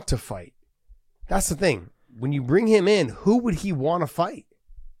want to fight? That's the thing. When you bring him in, who would he want to fight?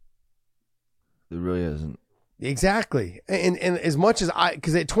 There really isn't. Exactly. And as much as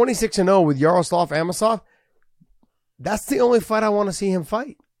because at 26-0 with Yaroslav Amosov, that's the only fight I want to see him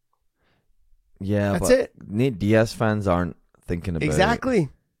fight. Yeah, that's it. Nate Diaz fans aren't thinking about exactly.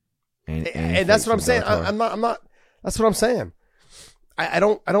 And that's what I'm saying. I'm not. That's what I'm saying. I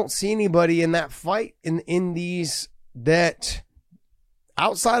don't see anybody in that fight in these that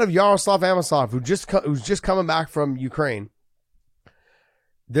outside of Yaroslav Amosov, who's just coming back from Ukraine.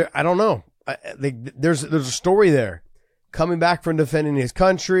 I don't know. There's a story there. Coming back from defending his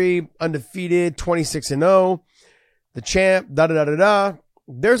country, undefeated, 26-0, the champ, da-da-da-da-da.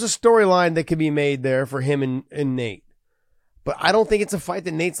 There's a storyline that could be made there for him and Nate. But I don't think it's a fight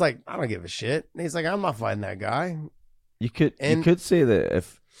that Nate's like, I don't give a shit. Nate's like, I'm not fighting that guy. You could say that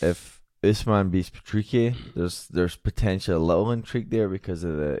if Usman beats Patricky, there's potential a little intrigue there because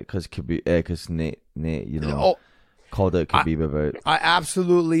Nate called out Khabib about. I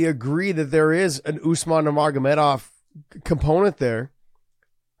absolutely agree that there is an Usman Nurmagomedov component there,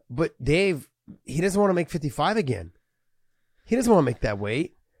 but Dave, he doesn't want to make 55 again. He doesn't want to make that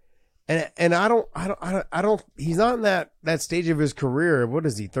weight, and I don't. He's not in that stage of his career. What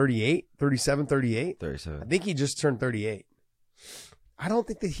is he? 38, 37, 38? 37. I think he just turned 38. I don't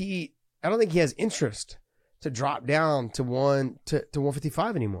think he has interest to drop down to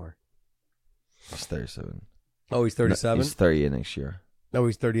 155 anymore. He's 37. Oh, he's 37? No, he's 38 next year. No,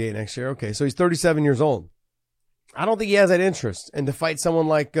 he's 38 next year. Okay, so he's 37 years old. I don't think he has that interest. And to fight someone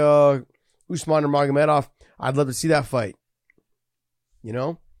like Usman Nurmagomedov, I'd love to see that fight. You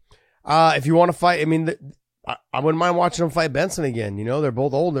know? If you want to fight, I mean, I wouldn't mind watching him fight Benson again. You know, they're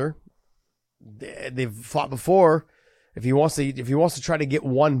both older. They've fought before. If he wants to try to get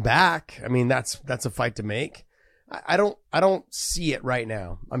one back, I mean, that's a fight to make. I don't see it right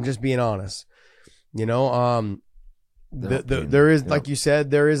now. I'm just being honest. You know, there is, like you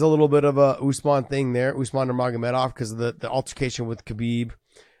said, there is a little bit of a Usman thing there, Usman Nurmagomedov, because of the altercation with Khabib,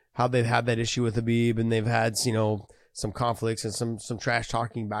 how they've had that issue with Khabib, and they've had, you know, some conflicts and some trash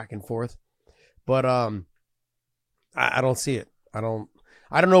talking back and forth. But I don't see it. I don't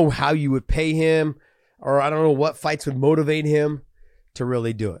know how you would pay him, or I don't know what fights would motivate him to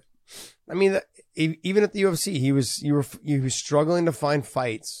really do it. I mean, even at the UFC, he was struggling to find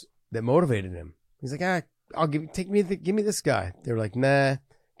fights that motivated him. He's like, give me this guy. They were like, nah,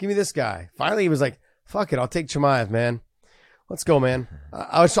 give me this guy. Finally, he was like, fuck it, I'll take Chimaev, man. Let's go, man.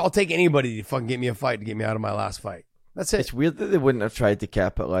 I'll take anybody to fucking get me a fight to get me out of my last fight. That's it. It's weird that they wouldn't have tried to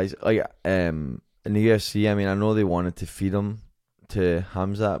capitalize. Like, in the UFC, I mean, I know they wanted to feed him to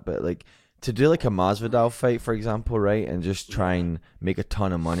Khamzat, but like to do like a Masvidal fight, for example, right, and just try and make a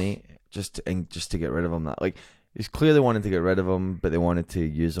ton of money just to get rid of him. That like, it's clear they wanted to get rid of him, but they wanted to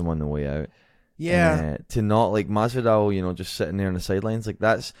use him on the way out. Yeah. To not like Masvidal, you know, just sitting there on the sidelines, like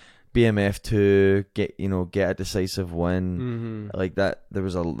that's BMF to get a decisive win. Mm-hmm. Like that,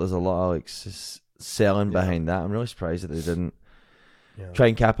 there's a lot of like selling behind that. I'm really surprised that they didn't try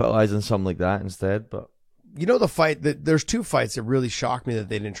and capitalize on something like that instead. But you know, there's two fights that really shocked me that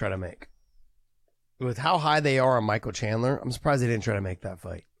they didn't try to make. With how high they are on Michael Chandler, I'm surprised they didn't try to make that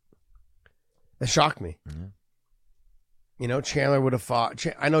fight. That shocked me. Mm-hmm. You know, Chandler would have fought.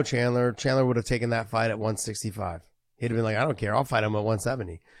 I know Chandler. Chandler would have taken that fight at 165. He'd have been like, I don't care. I'll fight him at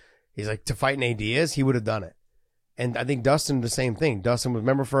 170. He's like, to fight Nate Diaz, he would have done it. And I think Dustin, the same thing. Dustin,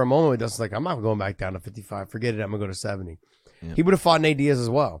 remember for a moment, Dustin's like, I'm not going back down to 55. Forget it. I'm going to go to 70. Yep. He would have fought Nate Diaz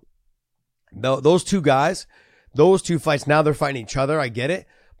as well. Those two guys, those two fights, now they're fighting each other. I get it.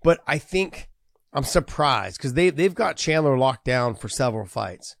 But I think I'm surprised because they've got Chandler locked down for several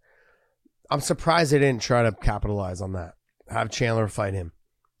fights. I'm surprised they didn't try to capitalize on that. Have Chandler fight him.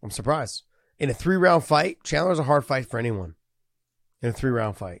 I'm surprised. In a 3-round fight, Chandler's a hard fight for anyone. In a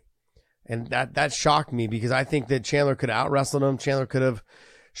 3-round fight. And that shocked me because I think that Chandler could have out-wrestled him. Chandler could have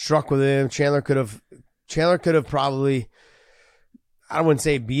struck with him. Chandler could have probably, I wouldn't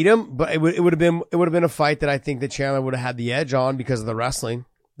say beat him, but it would have been a fight that I think that Chandler would have had the edge on because of the wrestling,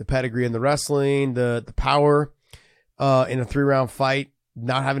 the pedigree in the wrestling, the power in a 3-round fight,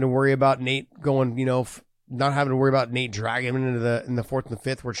 not having to worry about Nate going, you know, not having to worry about Nate dragging him into in the 4th and the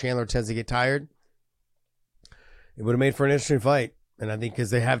 5th where Chandler tends to get tired. It would have made for an interesting fight. And I think because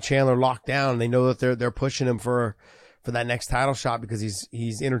they have Chandler locked down, they know that they're pushing him for that next title shot because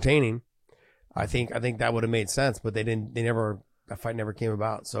he's entertaining. I think that would have made sense, but that fight never came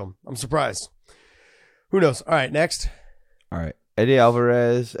about. So I'm surprised. Who knows? All right, next. All right, Eddie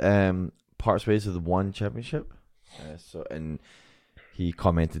Alvarez parts ways with one championship. And he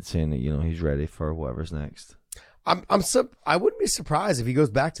commented saying that he's ready for whatever's next. I wouldn't be surprised if he goes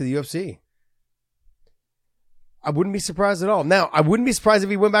back to the UFC. I wouldn't be surprised at all. Now, I wouldn't be surprised if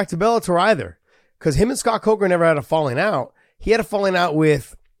he went back to Bellator either, because him and Scott Coker never had a falling out. He had a falling out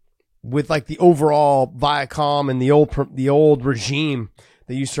with like the overall Viacom and the old regime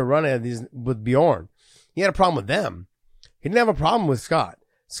that used to run it with Bjorn. He had a problem with them. He didn't have a problem with Scott.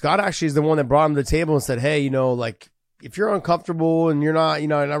 Scott actually is the one that brought him to the table and said, hey, like if you're uncomfortable and you're not,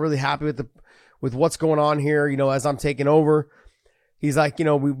 not really happy with what's going on here, as I'm taking over, he's like,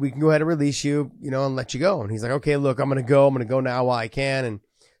 we can go ahead and release you, and let you go. And he's like, okay, look, I'm going to go now while I can. And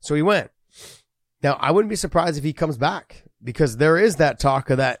so he went. Now, I wouldn't be surprised if he comes back, because there is that talk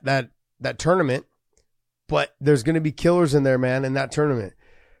of that tournament, but there's going to be killers in there, man, in that tournament.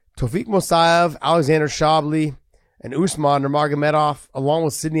 Tofik Mosaev, Alexander Shabli, and Usman Nurmagomedov, along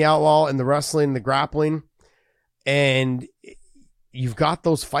with Sidney Outlaw in the wrestling, the grappling. And you've got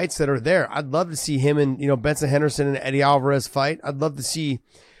those fights that are there. I'd love to see him and, Benson Henderson and Eddie Alvarez fight. I'd love to see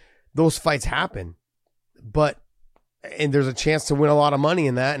those fights happen. And there's a chance to win a lot of money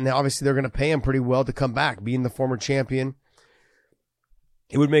in that. And obviously they're going to pay him pretty well to come back, being the former champion.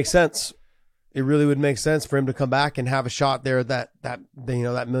 It would make sense. It really would make sense for him to come back and have a shot there at that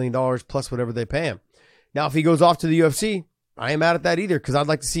 $1 million plus whatever they pay him. Now, if he goes off to the UFC, I ain't mad at that either, because I'd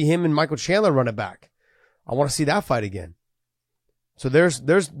like to see him and Michael Chandler run it back. I want to see that fight again. So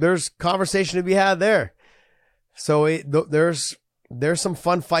there's conversation to be had there. So there's some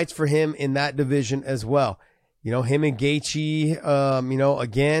fun fights for him in that division as well. Him and Gaethje,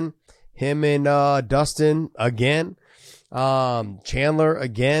 again, him and Dustin again, Chandler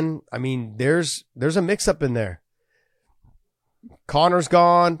again. I mean, there's a mix up in there. Connor's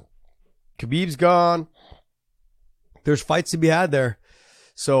gone, Khabib's gone. There's fights to be had there.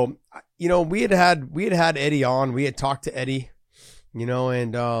 So, we had had Eddie on. We had talked to Eddie,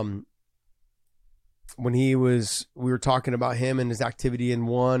 and when we were talking about him and his activity in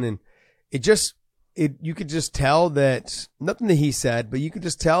one, and you could just tell that, nothing that he said, but you could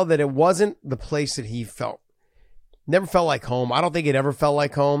just tell that it wasn't the place that he felt. Never felt like home. I don't think it ever felt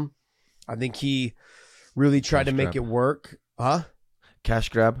like home. I think he really tried to make it work. Huh? Cash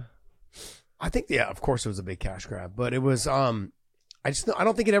grab? I think, yeah, of course it was a big cash grab, but it was, I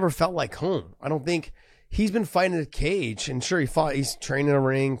don't think it ever felt like home. I don't think he's been fighting in a cage, and sure, he's trained in a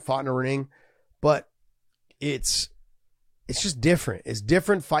ring, fought in a ring, but it's just different. It's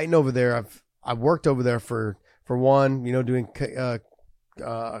different fighting over there. I've worked over there for one, doing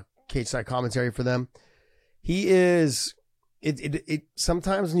cage side commentary for them. He is, it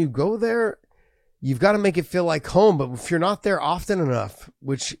sometimes when you go there, you've got to make it feel like home, but if you're not there often enough,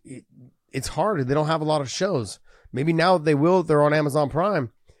 which it's hard. They don't have a lot of shows. Maybe now they will. They're on Amazon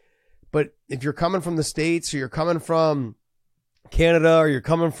Prime. But if you're coming from the States, or you're coming from Canada, or you're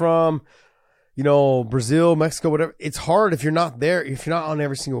coming from, Brazil, Mexico, whatever, it's hard if you're not there, if you're not on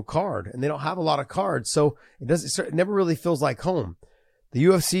every single card, and they don't have a lot of cards. So it never really feels like home. The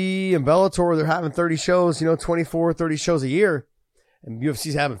UFC and Bellator, they're having 30 shows, 24, 30 shows a year, and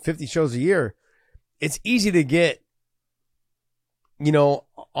UFC's having 50 shows a year. It's easy to get,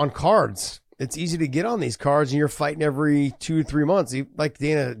 on cards. It's easy to get on these cards, and you're fighting every 2 to 3 months. Like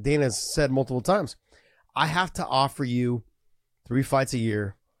Dana's said multiple times, I have to offer you 3 fights a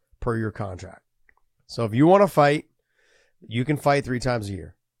year per your contract. So if you want to fight, you can fight 3 times a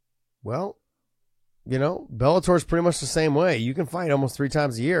year. Well, Bellator is pretty much the same way. You can fight almost 3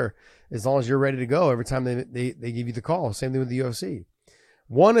 times a year as long as you're ready to go every time they give you the call. Same thing with the UFC.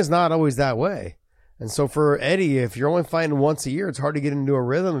 One is not always that way. And so for Eddie, if you're only fighting once a year, it's hard to get into a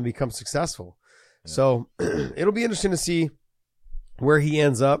rhythm and become successful. Yeah. So it'll be interesting to see where he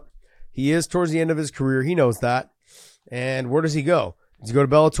ends up. He is towards the end of his career. He knows that. And where does he go? Does he go to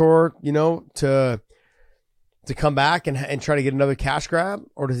Bellator, to come back and try to get another cash grab?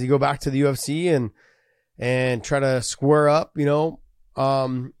 Or does he go back to the UFC and try to square up,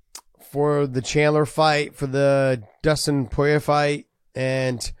 for the Chandler fight, for the Dustin Poirier fight,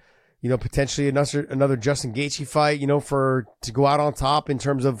 and potentially another Justin Gaethje fight, to go out on top in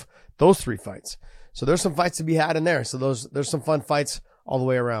terms of those 3 fights. So there's some fights to be had in there. So there's some fun fights all the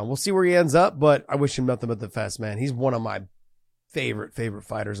way around. We'll see where he ends up, but I wish him nothing but the best, man. He's one of my favorite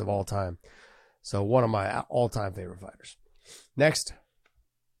fighters of all time. So one of my all-time favorite fighters. Next.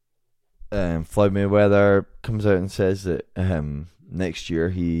 Floyd Mayweather comes out and says that next year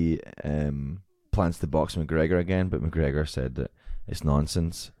he plans to box McGregor again, but McGregor said that it's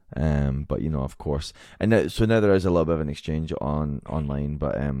nonsense. But of course, and now there is a little bit of an exchange online,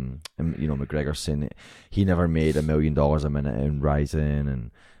 but McGregor saying that he never made $1 million a minute in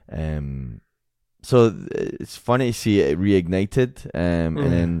Rising, and So it's funny to see it reignited, and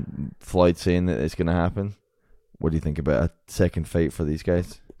then Floyd saying that it's going to happen. What do you think about a second fight for these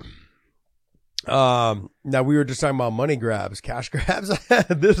guys? Now we were just talking about money grabs, cash grabs.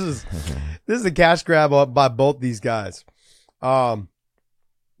 This is a cash grab by both these guys. They're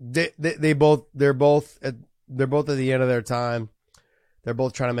both at the end of their time. They're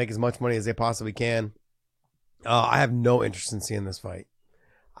both trying to make as much money as they possibly can. I have no interest in seeing this fight.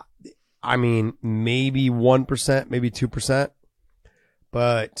 I mean, maybe 1%, maybe 2%,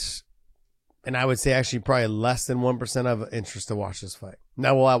 and I would say actually probably less than 1% of interest to watch this fight.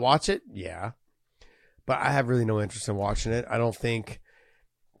 Now, will I watch it? Yeah. But I have really no interest in watching it. I don't think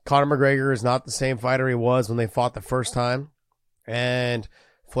Conor McGregor is not the same fighter he was when they fought the first time. And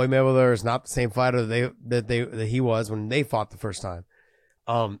Floyd Mayweather is not the same fighter that he was when they fought the first time.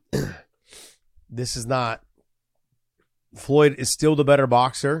 This is not. Floyd is still the better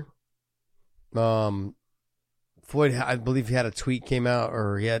boxer. Floyd, I believe he had a tweet came out,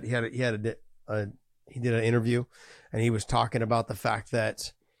 or he did an interview, and he was talking about the fact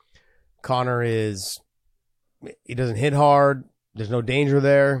that Conor he doesn't hit hard. There's no danger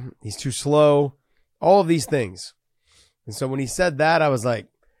there. He's too slow. All of these things. And so when he said that, I was like,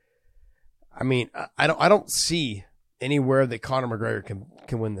 I mean, I don't see anywhere that Conor McGregor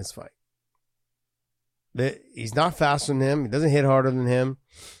can win this fight. He's not faster than him. He doesn't hit harder than him.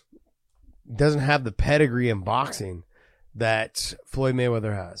 He doesn't have the pedigree in boxing that Floyd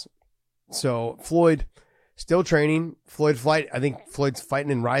Mayweather has. So Floyd still training. I think Floyd's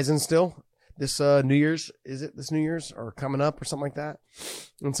fighting in Rizin still. This New Year's, is it this New Year's or coming up or something like that?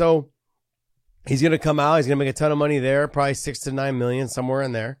 And so he's going to come out. He's going to make a ton of money there, probably 6 to 9 million, somewhere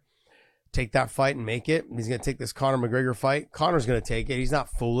in there. Take that fight and make it. He's going to take this Conor McGregor fight. Conor's going to take it. He's not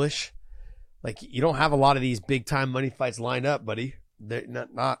foolish. Like, you don't have a lot of these big time money fights lined up, buddy. They're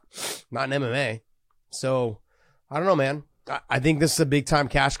not in MMA. So I don't know, man. I think this is a big time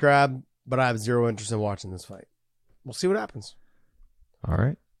cash grab, but I have zero interest in watching this fight. We'll see what happens. All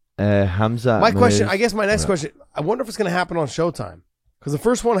right. Hamza. My next question, I wonder if it's going to happen on Showtime. Because the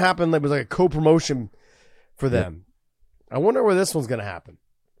first one happened, it was like a co-promotion for them. Yeah. I wonder where this one's going to happen.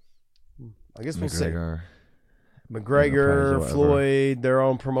 I guess we'll see. McGregor, Floyd, their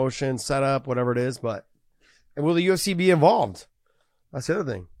own promotion, setup, whatever it is. And will the UFC be involved? That's the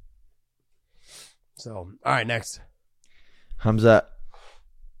other thing. So, all right, next. Hamza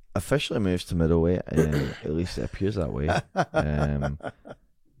officially moves to middleweight. At least it appears that way.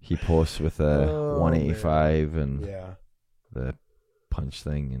 He posts with a 185 and the punch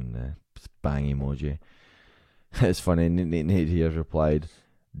thing and the bang emoji. It's funny. Nate here replied,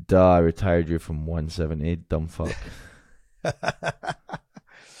 "Duh, I retired you from 170, dumb fuck."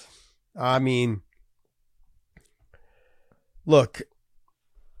 I mean, look,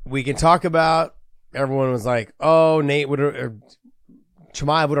 we can talk about. Everyone was like, "Oh, Nate would have,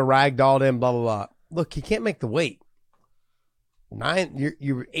 Chimaev would have ragdolled him." Blah blah blah. Look, he can't make the weight.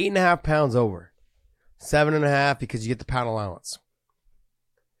 You're 8.5 pounds over, 7.5 because you get the pound allowance.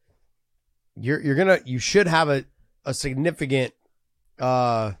 You should have a significant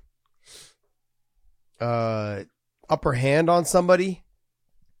upper hand on somebody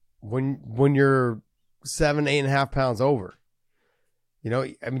when you're 8.5 pounds over. You know,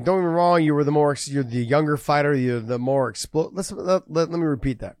 I mean, don't get me wrong. You're the younger fighter. You're the more explosive. Let me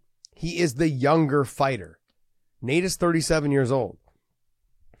repeat that. He is the younger fighter. Nate is 37 years old.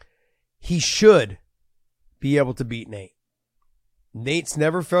 He should be able to beat Nate. Nate's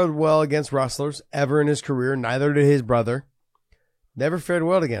never fared well against wrestlers ever in his career. Neither did his brother. Never fared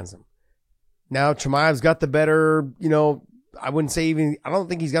well against him. Now, Chimaev's got the better, I don't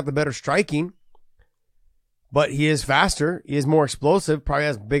think he's got the better striking, but he is faster. He is more explosive, probably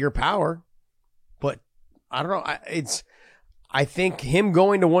has bigger power. But I don't know. I think him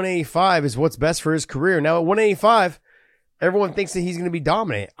going to 185 is what's best for his career. Now, at 185, everyone thinks that he's going to be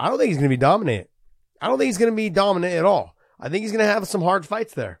dominant. I don't think he's going to be dominant. I don't think he's going to be dominant at all. I think he's going to have some hard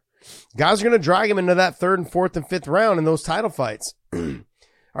fights there. Guys are going to drag him into that 3rd and 4th and 5th round in those title fights.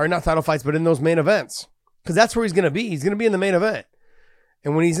 Or not title fights, but in those main events. Because that's where he's going to be. He's going to be in the main event.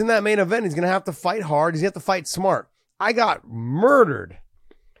 And when he's in that main event, he's going to have to fight hard. He's going to have to fight smart. I got murdered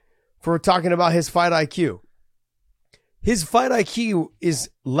for talking about his fight IQ. His fight IQ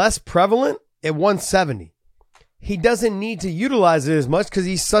is less prevalent at 170. He doesn't need to utilize it as much because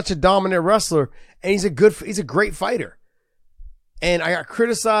he's such a dominant wrestler and he's a great fighter. And I got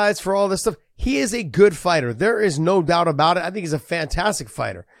criticized for all this stuff. He is a good fighter. There is no doubt about it. I think he's a fantastic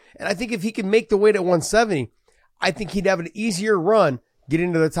fighter. And I think if he can make the weight at 170, I think he'd have an easier run, get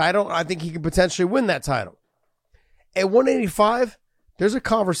into the title. I think he could potentially win that title. At 185, there's a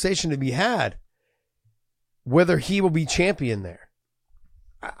conversation to be had. whether he will be champion there.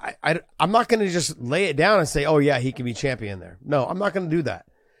 I'm not going to just lay it down and say, oh yeah, he can be champion there. No, I'm not going to do that.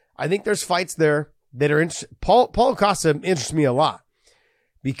 I think there's fights there that are Paulo Costa interests me a lot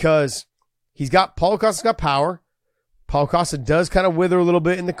because Paulo Costa's got power. Paulo Costa does kind of wither a little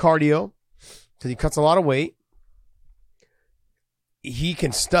bit in the cardio because he cuts a lot of weight. He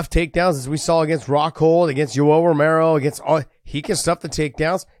can stuff takedowns, as we saw against Rockhold, against Yoel Romero, he can stuff the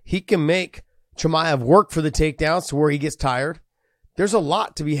takedowns. He can make Chimaev work for the takedowns to where he gets tired. There's a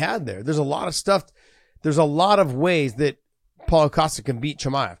lot to be had there. There's a lot of stuff. There's a lot of ways that Paulo Costa can beat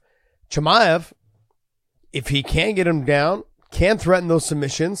Chimaev. Chimaev, if he can get him down, can threaten those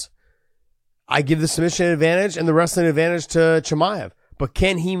submissions. I give the submission advantage and the wrestling advantage to Chimaev. But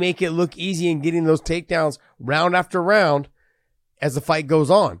can he make it look easy in getting those takedowns round after round as the fight goes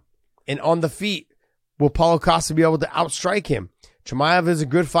on? And on the feet, will Paulo Costa be able to outstrike him? Chimaev is a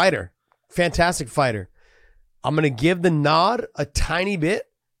good fighter. Fantastic fighter. I'm going to give the nod a tiny bit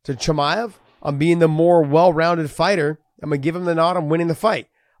to Chimaev on being the more well-rounded fighter. I'm going to give him the nod on winning the fight.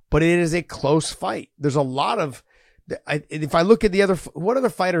 But it is a close fight. There's a lot of... if I look at the what other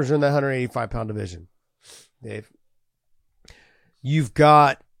fighters are in the 185-pound division, Dave? You've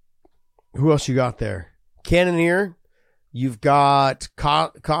got... who else you got there? Cannonier. You've got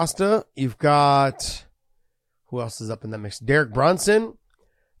Costa. You've got... who else is up in that mix? Derek Brunson.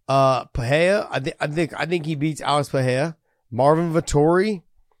 Pereira. I think he beats Alex Pereira. Marvin Vettori.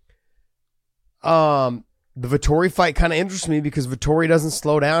 The Vettori fight kind of interests me because Vettori doesn't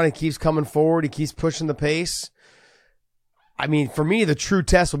slow down. He keeps coming forward. He keeps pushing the pace. I mean, for me, the true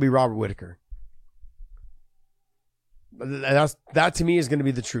test will be Robert Whittaker. That to me is going to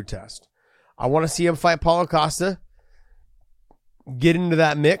be the true test. I want to see him fight Paulo Costa. Get into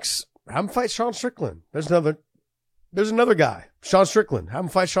that mix. Have him fight Sean Strickland. There's another guy. Sean Strickland. Have him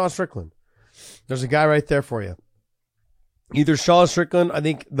fight Sean Strickland. There's a guy right there for you. Either Sean Strickland, I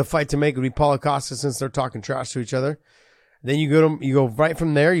think the fight to make would be Paulo Costa since they're talking trash to each other. Then you go right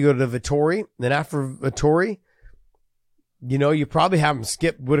from there, you go to Vettori. Then after Vettori, you probably have him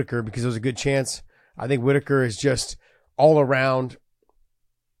skip Whittaker because there's a good chance. I think Whittaker is just all around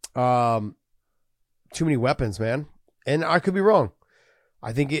too many weapons, man. And I could be wrong.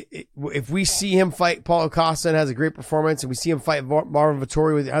 I think if we see him fight Paulo Costa and has a great performance, and we see him fight Marvin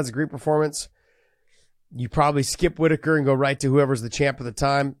Vettori and has a great performance, you probably skip Whittaker and go right to whoever's the champ at the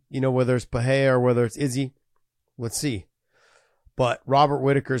time, whether it's Pereira or whether it's Izzy. Let's see. But Robert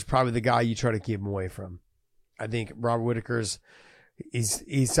Whittaker is probably the guy you try to keep him away from. I think Robert Whittaker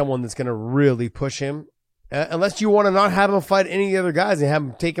he's someone that's going to really push him. Unless you want to not have him fight any of the other guys and have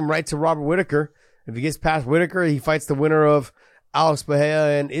him take him right to Robert Whittaker. If he gets past Whittaker, he fights the winner of Alex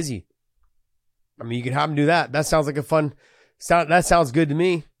Pereira and Izzy. I mean, you can have him do that. That sounds like that sounds good to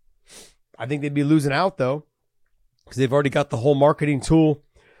me. I think they'd be losing out, though, because they've already got the whole marketing tool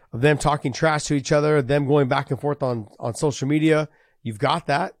of them talking trash to each other, them going back and forth on social media. You've got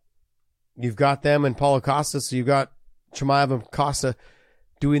that. You've got them and Paulo Costa, so you've got Chimaev and Costa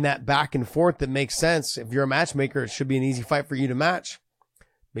doing that back and forth that makes sense. If you're a matchmaker, it should be an easy fight for you to match.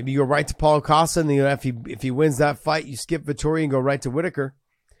 Maybe you go right to Paulo Costa, and then if he wins that fight, you skip Vettori and go right to Whittaker.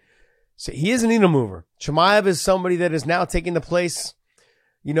 So he is a needle mover. Chimaev is somebody that is now taking the place,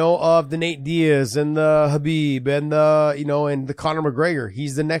 of the Nate Diaz and the Habib and and the Conor McGregor.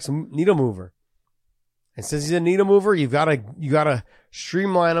 He's the next needle mover. And since he's a needle mover, you gotta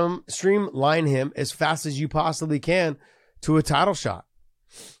streamline him as fast as you possibly can to a title shot.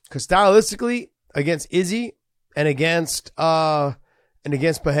 Because stylistically, against Izzy and against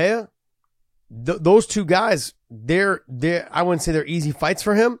Pereira, those two guys, they're I wouldn't say they're easy fights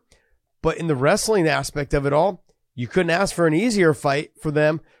for him, but in the wrestling aspect of it all, you couldn't ask for an easier fight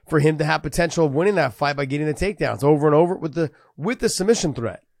for him to have potential of winning that fight by getting the takedowns over and over with the submission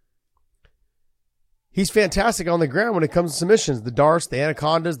threat. He's fantastic on the ground when it comes to submissions. The darts, the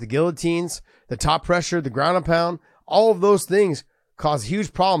anacondas, the guillotines, the top pressure, the ground and pound, all of those things cause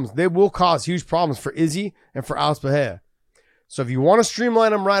huge problems. They will cause huge problems for Izzy and for Alex Pereira. So if you want to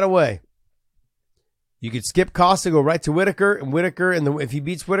streamline them right away, you could skip Costa, go right to Whittaker, and if he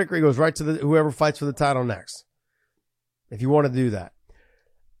beats Whittaker, he goes right to whoever fights for the title next. If you want to do that.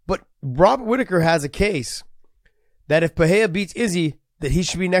 But Robert Whittaker has a case that if Pereira beats Izzy, that he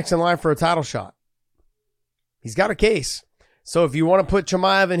should be next in line for a title shot. He's got a case. So if you want to put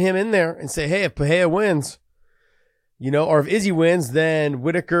Chimaev and him in there and say, hey, if Pereira wins, or if Izzy wins, then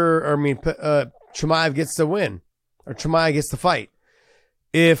Chimaev gets the win. Or Chimaev gets the fight.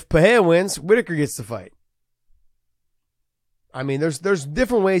 If Pereira wins, Whittaker gets the fight. I mean, there's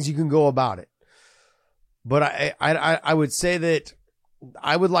different ways you can go about it. But I would say that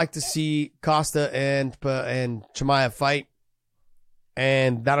I would like to see Costa and Chimaev fight,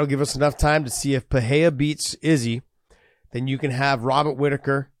 and that'll give us enough time to see if Pereira beats Izzy. Then you can have Robert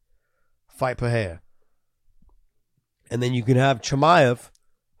Whittaker fight Pereira. And then you can have Chimaev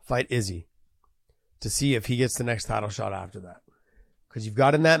fight Izzy to see if he gets the next title shot after that. Because you've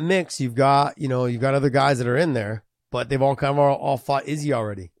got in that mix, you've got other guys that are in there, but they've all kind of all fought Izzy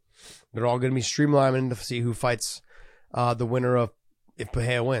already. They're all going to be streamlining to see who fights the winner of if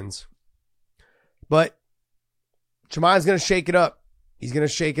Pereira wins. But Chimaev's going to shake it up. He's going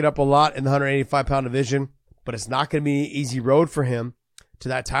to shake it up a lot in the 185-pound division, but it's not going to be an easy road for him to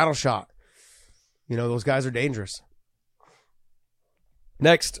that title shot. Those guys are dangerous.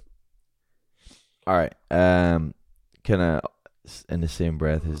 Next. All right. Kind of in the same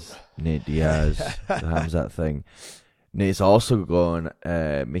breath as Nate Diaz, the Khamzat thing. Nate's also going,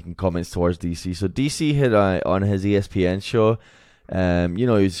 making comments towards DC. So DC had on his ESPN show, he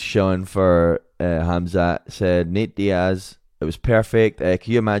was showing for Khamzat, said Nate Diaz, it was perfect. Could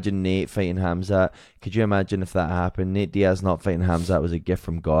you imagine Nate fighting Khamzat? Could you imagine if that happened? Nate Diaz not fighting Khamzat was a gift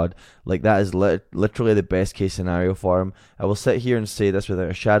from God. Like, that is literally the best case scenario for him. I will sit here and say this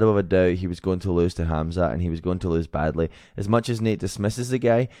without a shadow of a doubt. He was going to lose to Khamzat, and he was going to lose badly. As much as Nate dismisses the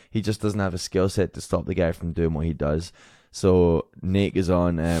guy, he just doesn't have a skill set to stop the guy from doing what he does. So Nate is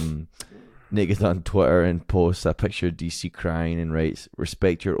on Twitter and posts a picture of DC crying and writes,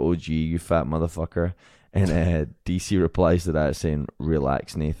 "Respect your OG, you fat motherfucker." And DC replies to that saying,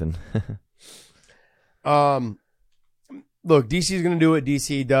 "Relax, Nathan." Look, DC's going to do what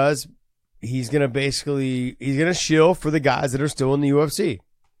DC does. He's going to shill for the guys that are still in the UFC.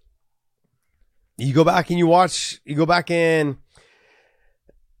 You go back and you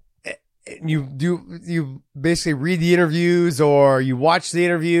basically read the interviews or you watch the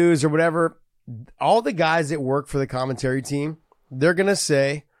interviews or whatever. All the guys that work for the commentary team, they're going to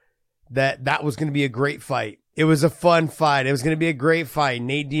say that was going to be a great fight. It was a fun fight. It was going to be a great fight.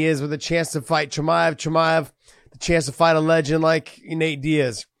 Nate Diaz with a chance to fight Chimaev, the chance to fight a legend like Nate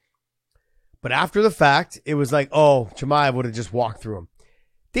Diaz. But after the fact, it was like, oh, Chimaev would have just walked through him.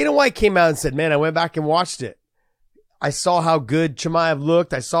 Dana White came out and said, man, I went back and watched it. I saw how good Chimaev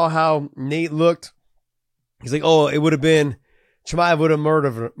looked. I saw how Nate looked. He's like, oh, it would have been, Chimaev would have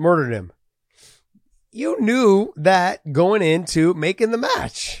murdered him. You knew that going into making the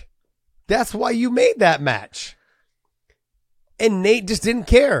match. That's why you made that match. And Nate just didn't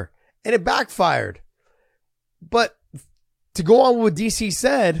care. And it backfired. But to go on with what DC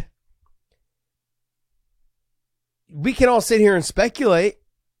said, we can all sit here and speculate,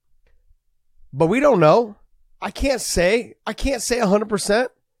 but we don't know. I can't say 100%.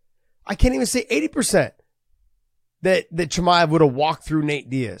 I can't even say 80% that Chimaev would have walked through Nate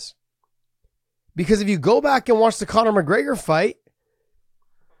Diaz. Because if you go back and watch the Conor McGregor fight,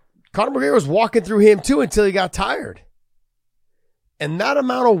 Conor McGregor was walking through him too until he got tired. And that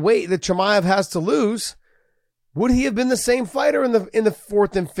amount of weight that Chimaev has to lose, would he have been the same fighter in the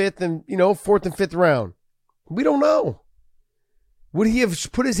fourth and fifth round? We don't know. Would he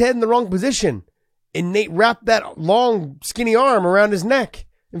have put his head in the wrong position and Nate wrapped that long, skinny arm around his neck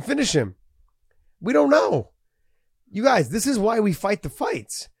and finish him? We don't know. You guys, this is why we fight the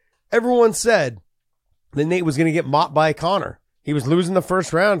fights. Everyone said that Nate was going to get mopped by Conor. He was losing the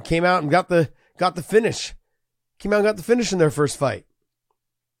first round, came out and got the finish. Came out and got the finish in their first fight.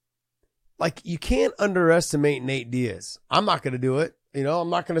 Like, you can't underestimate Nate Diaz. I'm not going to do it. I'm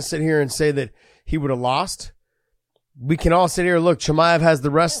not going to sit here and say that he would have lost. We can all sit here and look, Chimaev has the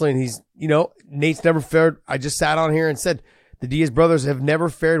wrestling. Nate's never fared. I just sat on here and said the Diaz brothers have never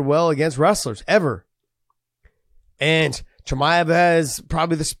fared well against wrestlers, ever. And Chimaev has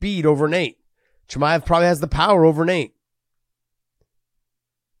probably the speed over Nate. Chimaev probably has the power over Nate.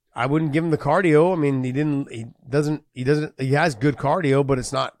 I wouldn't give him the cardio. I mean, he has good cardio, but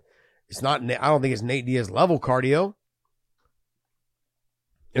it's not, I don't think it's Nate Diaz level cardio.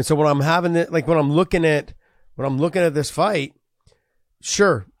 And so when I'm looking at this fight,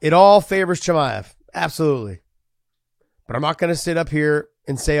 sure, it all favors Chimaev. Absolutely. But I'm not going to sit up here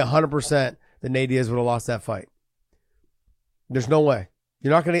and say 100% that Nate Diaz would have lost that fight. There's no way.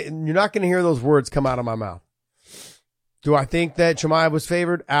 You're not going to hear those words come out of my mouth. Do I think that Chimaev was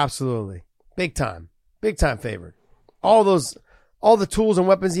favored? Absolutely. Big time favored. All the tools and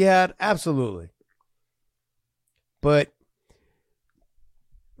weapons he had? Absolutely. But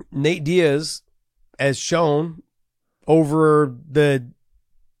Nate Diaz, as shown over the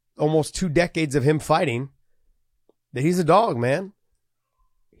almost 2 decades of him fighting, that he's a dog, man.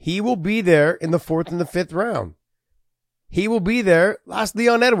 He will be there in the 4th and the 5th round. He will be there. Last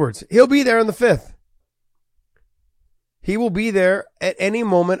Leon Edwards. He'll be there in the 5th. He will be there at any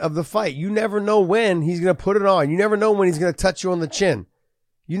moment of the fight. You never know when he's going to put it on. You never know when he's going to touch you on the chin.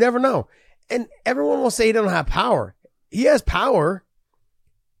 You never know. And everyone will say he doesn't have power. He has power.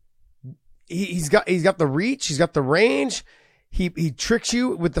 He's got the reach. He's got the range. He tricks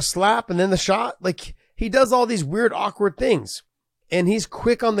you with the slap and then the shot. Like, he does all these weird, awkward things. And he's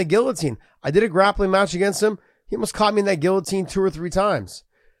quick on the guillotine. I did a grappling match against him. He almost caught me in that guillotine 2 or 3 times.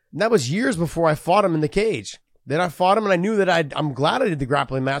 And that was years before I fought him in the cage. Then I fought him, and I knew that I'm glad I did the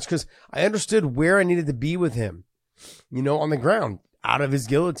grappling match because I understood where I needed to be with him. You know, on the ground, out of his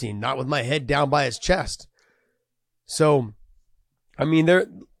guillotine, not with my head down by his chest. So, I mean,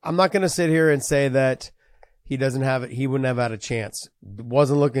 I'm not going to sit here and say that he wouldn't have had a chance. It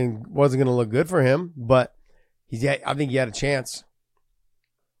wasn't going to look good for him, but I think he had a chance.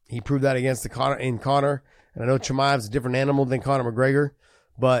 He proved that against Conor. And I know Chimaev's a different animal than Conor McGregor,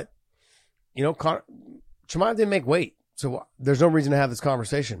 but, you know, Chimaev didn't make weight, so there's no reason to have this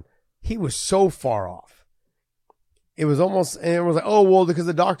conversation. He was so far off. It was almost, and it was like, oh, well, because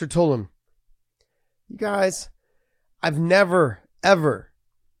the doctor told him. You guys, I've never, ever,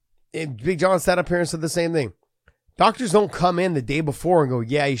 Big John sat up here and said the same thing. Doctors don't come in the day before and go,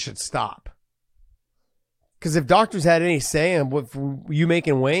 yeah, you should stop. Because if doctors had any say in what you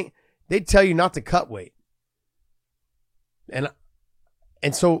making weight, they'd tell you not to cut weight.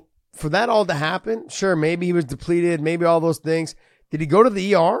 And so, for that all to happen, sure, maybe he was depleted, maybe all those things. Did he go to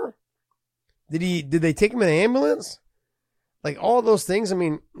the ER? Did they take him in an ambulance? Like, all those things. I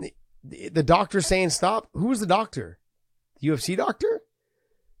mean, the doctor saying stop. Who was the doctor? The UFC doctor?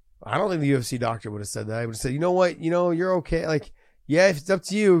 I don't think the UFC doctor would have said that. He would have said, you know what? You know, you're okay. Like, yeah, if it's up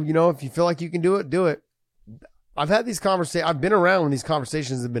to you, you know, if you feel like you can do it, do it. I've had these conversations. I've been around when these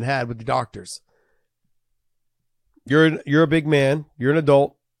conversations have been had with the doctors. You're a big man. You're an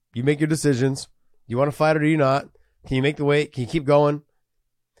adult. You make your decisions. You want to fight or do you not? Can you make the weight? Can you keep going?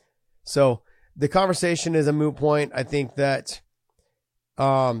 So the conversation is a moot point. I think that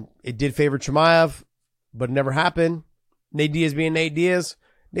it did favor Chimaev, but it never happened. Nate Diaz being Nate Diaz.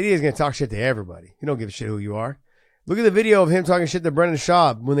 Nate Diaz is going to talk shit to everybody. He don't give a shit who you are. Look at the video of him talking shit to Brendan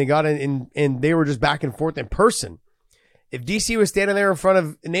Schaub when they got in and they were just back and forth in person. If DC was standing there in front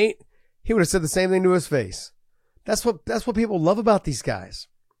of Nate, he would have said the same thing to his face. That's what people love about these guys.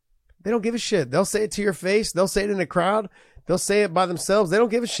 They don't give a shit. They'll say it to your face. They'll say it in the crowd. They'll say it by themselves. They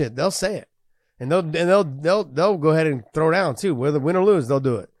don't give a shit. They'll say it, and they'll go ahead and throw down too. Whether win or lose, they'll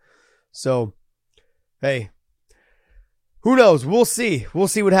do it. So, hey, who knows? We'll see. We'll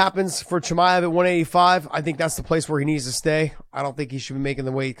see what happens for Chimaev at 185. I think that's the place where he needs to stay. I don't think he should be making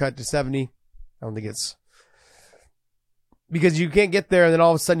the weight cut to 70. I don't think it's because you can't get there and then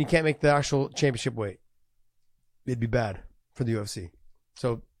all of a sudden you can't make the actual championship weight. It'd be bad for the UFC.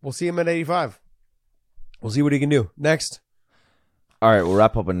 So we'll see him at 85. We'll see what he can do. Next. All right, we'll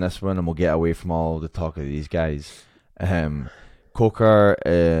wrap up on this one and we'll get away from all the talk of these guys.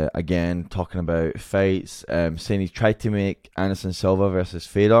 Coker, again, talking about fights, saying he's tried to make Anderson Silva versus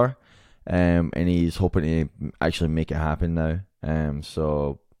Fedor, and he's hoping to actually make it happen now.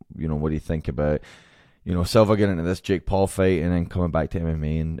 So, you know, what do you think about, you know, Silva getting into this Jake Paul fight and then coming back to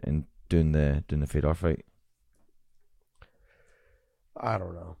MMA and doing the Fedor fight? I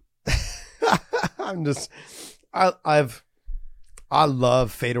don't know. I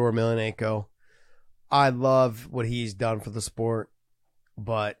love Fedor Emelianenko. I love what he's done for the sport,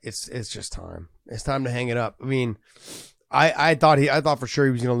 but it's just time. It's time to hang it up. I mean, I thought for sure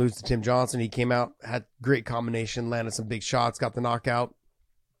he was going to lose to Tim Johnson. He came out, had great combination, landed some big shots, got the knockout.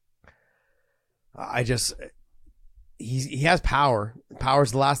 He has power.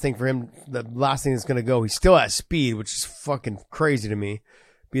 Power's the last thing for him. The last thing that's going to go. He still has speed, which is fucking crazy to me,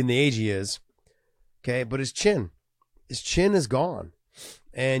 being the age he is. Okay, but his chin is gone.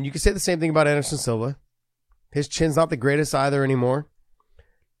 And you can say the same thing about Anderson Silva. His chin's not the greatest either anymore.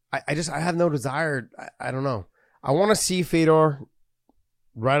 I have no desire. I don't know. I want to see Fedor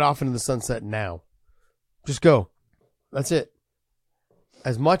right off into the sunset now. Just go. That's it.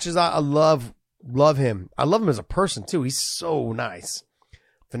 As much as I love him. I love him as a person too. He's so nice.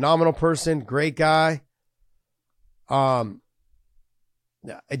 Phenomenal person, great guy.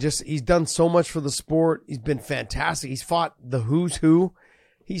 He's done so much for the sport. He's been fantastic. He's fought the who's who.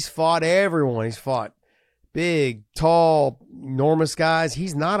 He's fought everyone. He's fought big, tall, enormous guys.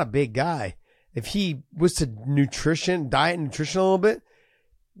 He's not a big guy. If he was to diet and nutrition a little bit,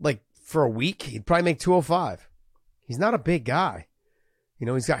 like for a week, he'd probably make 205. He's not a big guy. You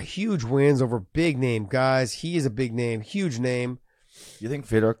know, he's got huge wins over big name guys. He is a big name, huge name. You think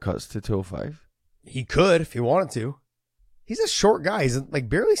Fedor cuts to 205? He could if he wanted to. He's a short guy. He's like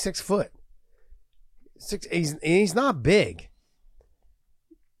barely 6 foot. He's not big.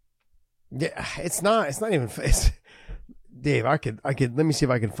 Yeah, it's not even. Dave, I could. Let me see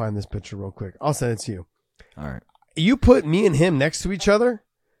if I can find this picture real quick. I'll send it to you. All right. You put me and him next to each other.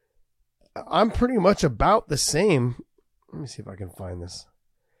 I'm pretty much about the same. Let me see if I can find this.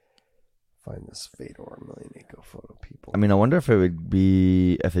 Find this Fedor Emelianenko photo, people. I mean, I wonder if it would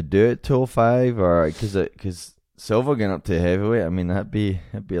be if they do it 205 or because Silva getting up to heavyweight. I mean, that'd be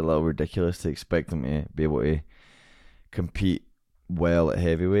a little ridiculous to expect them to be able to compete well at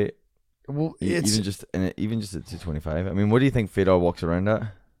heavyweight. Well, even just at 225. I mean, what do you think Fedor walks around at?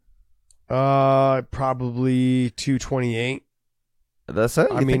 Probably 228. That's it?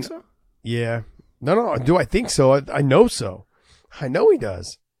 I mean, think so? Yeah. No. Do I think so? I know so. I know he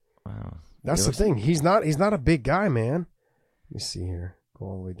does. Wow. That's the thing. He's not a big guy, man. Let me see here. Go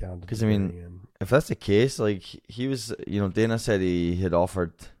all the way down to because I mean, if that's the case, like he was, Dana said he had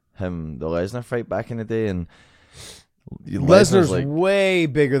offered him the Lesnar fight back in the day, and Lesnar's way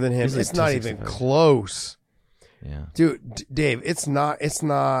bigger than him. It's not even close. Yeah, dude, Dave, it's not,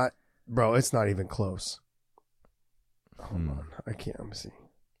 bro. It's not even close. Hold on, I can't. Let me see.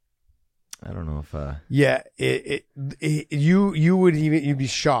 I don't know if. Yeah, you'd be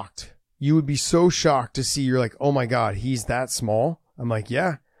shocked. You would be so shocked to see. You're like, oh my god, he's that small. I'm like,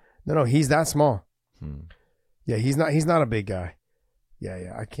 yeah, no, he's that small. Yeah, he's not a big guy.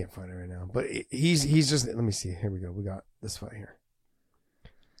 Yeah, I can't find it right now, but he's just. Let me see. Here we go. We got this fight here.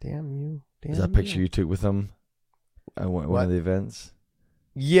 Damn you! Is that picture you took with him at one of the events?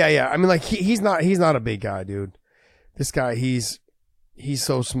 Yeah. I mean, like he's not a big guy, dude. This guy, he's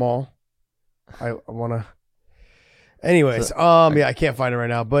so small. I wanna. Anyways, yeah, I can't find it right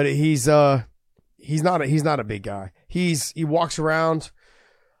now, but he's not a big guy. He walks around.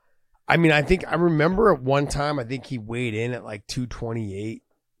 I mean, I remember at one time, I think he weighed in at like 228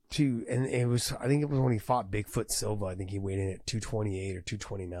 and I think it was when he fought Bigfoot Silva. I think he weighed in at 228 or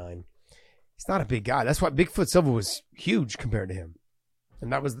 229. He's not a big guy. That's why Bigfoot Silva was huge compared to him.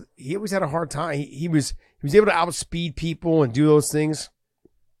 And he always had a hard time. He was able to outspeed people and do those things.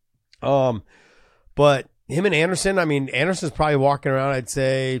 But him and Anderson, I mean, Anderson's probably walking around, I'd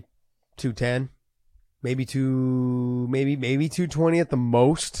say 210, maybe 220 at the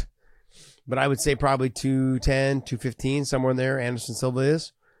most. But I would say probably 210, 215, somewhere in there. Anderson Silva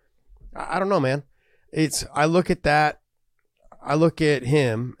is. I don't know, man. I look at that. I look at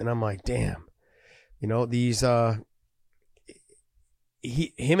him and I'm like, damn, these, him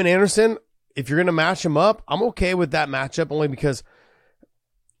and Anderson, if you're going to match him up, I'm okay with that matchup only because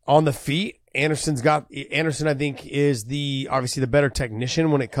on the feet, Anderson, I think, is obviously the better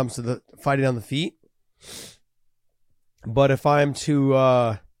technician when it comes to the fighting on the feet. But if I'm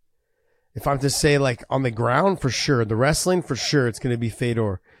to say like on the ground, for sure, the wrestling, for sure, it's going to be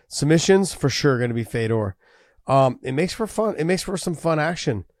Fedor. Submissions, for sure, going to be Fedor. It makes for fun. It makes for some fun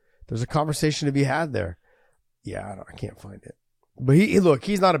action. There's a conversation to be had there. Yeah, I can't find it. But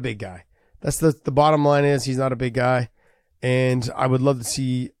he's not a big guy. That's the bottom line is he's not a big guy. And I would love to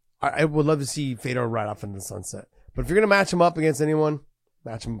see Fedor right off into the sunset. But if you're going to match him up against anyone,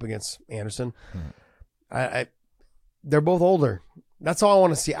 match him up against Anderson. They're both older. That's all I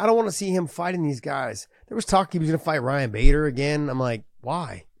want to see. I don't want to see him fighting these guys. There was talk he was going to fight Ryan Bader again. I'm like,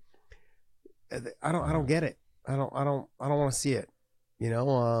 why? I don't get it. I don't want to see it. He's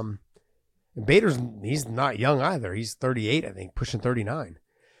not young either. He's 38, I think, pushing 39.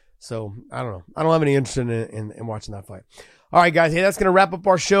 So I don't know. I don't have any interest in watching that fight. All right, guys. Hey, that's going to wrap up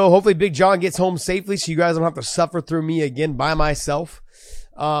our show. Hopefully Big John gets home safely so you guys don't have to suffer through me again by myself.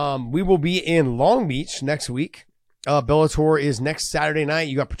 We will be in Long Beach next week. Bellator is next Saturday night.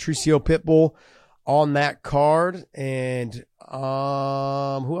 You got Patricio Pitbull on that card. And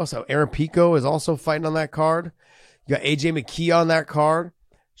who else? Aaron Pico is also fighting on that card. You got AJ McKee on that card.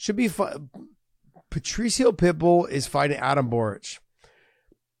 Should be fun. Patricio Pitbull is fighting Adam Boric.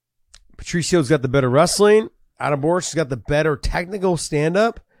 Patricio's got the better wrestling. Adam Boric has got the better technical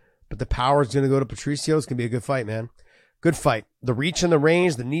stand-up, but the power is going to go to Patricio. It's going to be a good fight, man. Good fight. The reach and the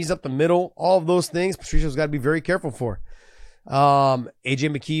range, the knees up the middle, all of those things, Patricio's got to be very careful for. AJ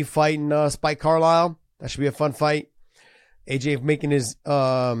McKee fighting Spike Carlisle. That should be a fun fight. AJ making his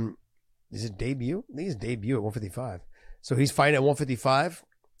is it debut? I think his debut at 155. So he's fighting at 155.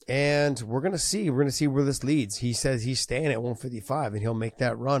 And we're going to see where this leads. He says he's staying at 155 and he'll make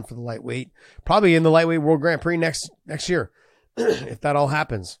that run for the lightweight, probably in the lightweight World Grand Prix next year, if that all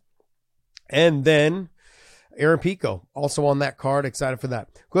happens. And then Aaron Pico also on that card. Excited for that.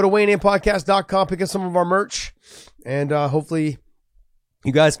 Go to WeighingInPodcast.com, pick up some of our merch, and hopefully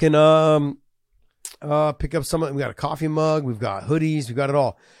you guys can pick up some. We got a coffee mug, we've got hoodies, we've got it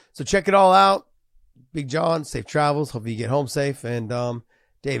all. So check it all out. Big John, safe travels. Hope you get home safe. And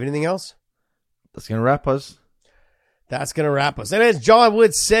Dave, anything else? That's going to wrap us. That's going to wrap us. And as John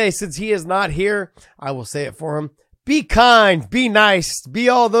would say, since he is not here, I will say it for him. Be kind, be nice, be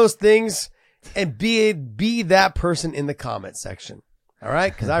all those things, and be that person in the comment section. All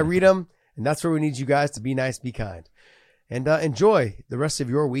right? Because I read them, and that's where we need you guys to be nice, be kind. And enjoy the rest of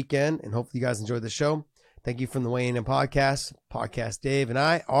your weekend, and hopefully you guys enjoyed the show. Thank you from the Weighing In Podcast. Podcast Dave and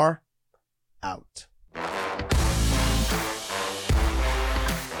I are out.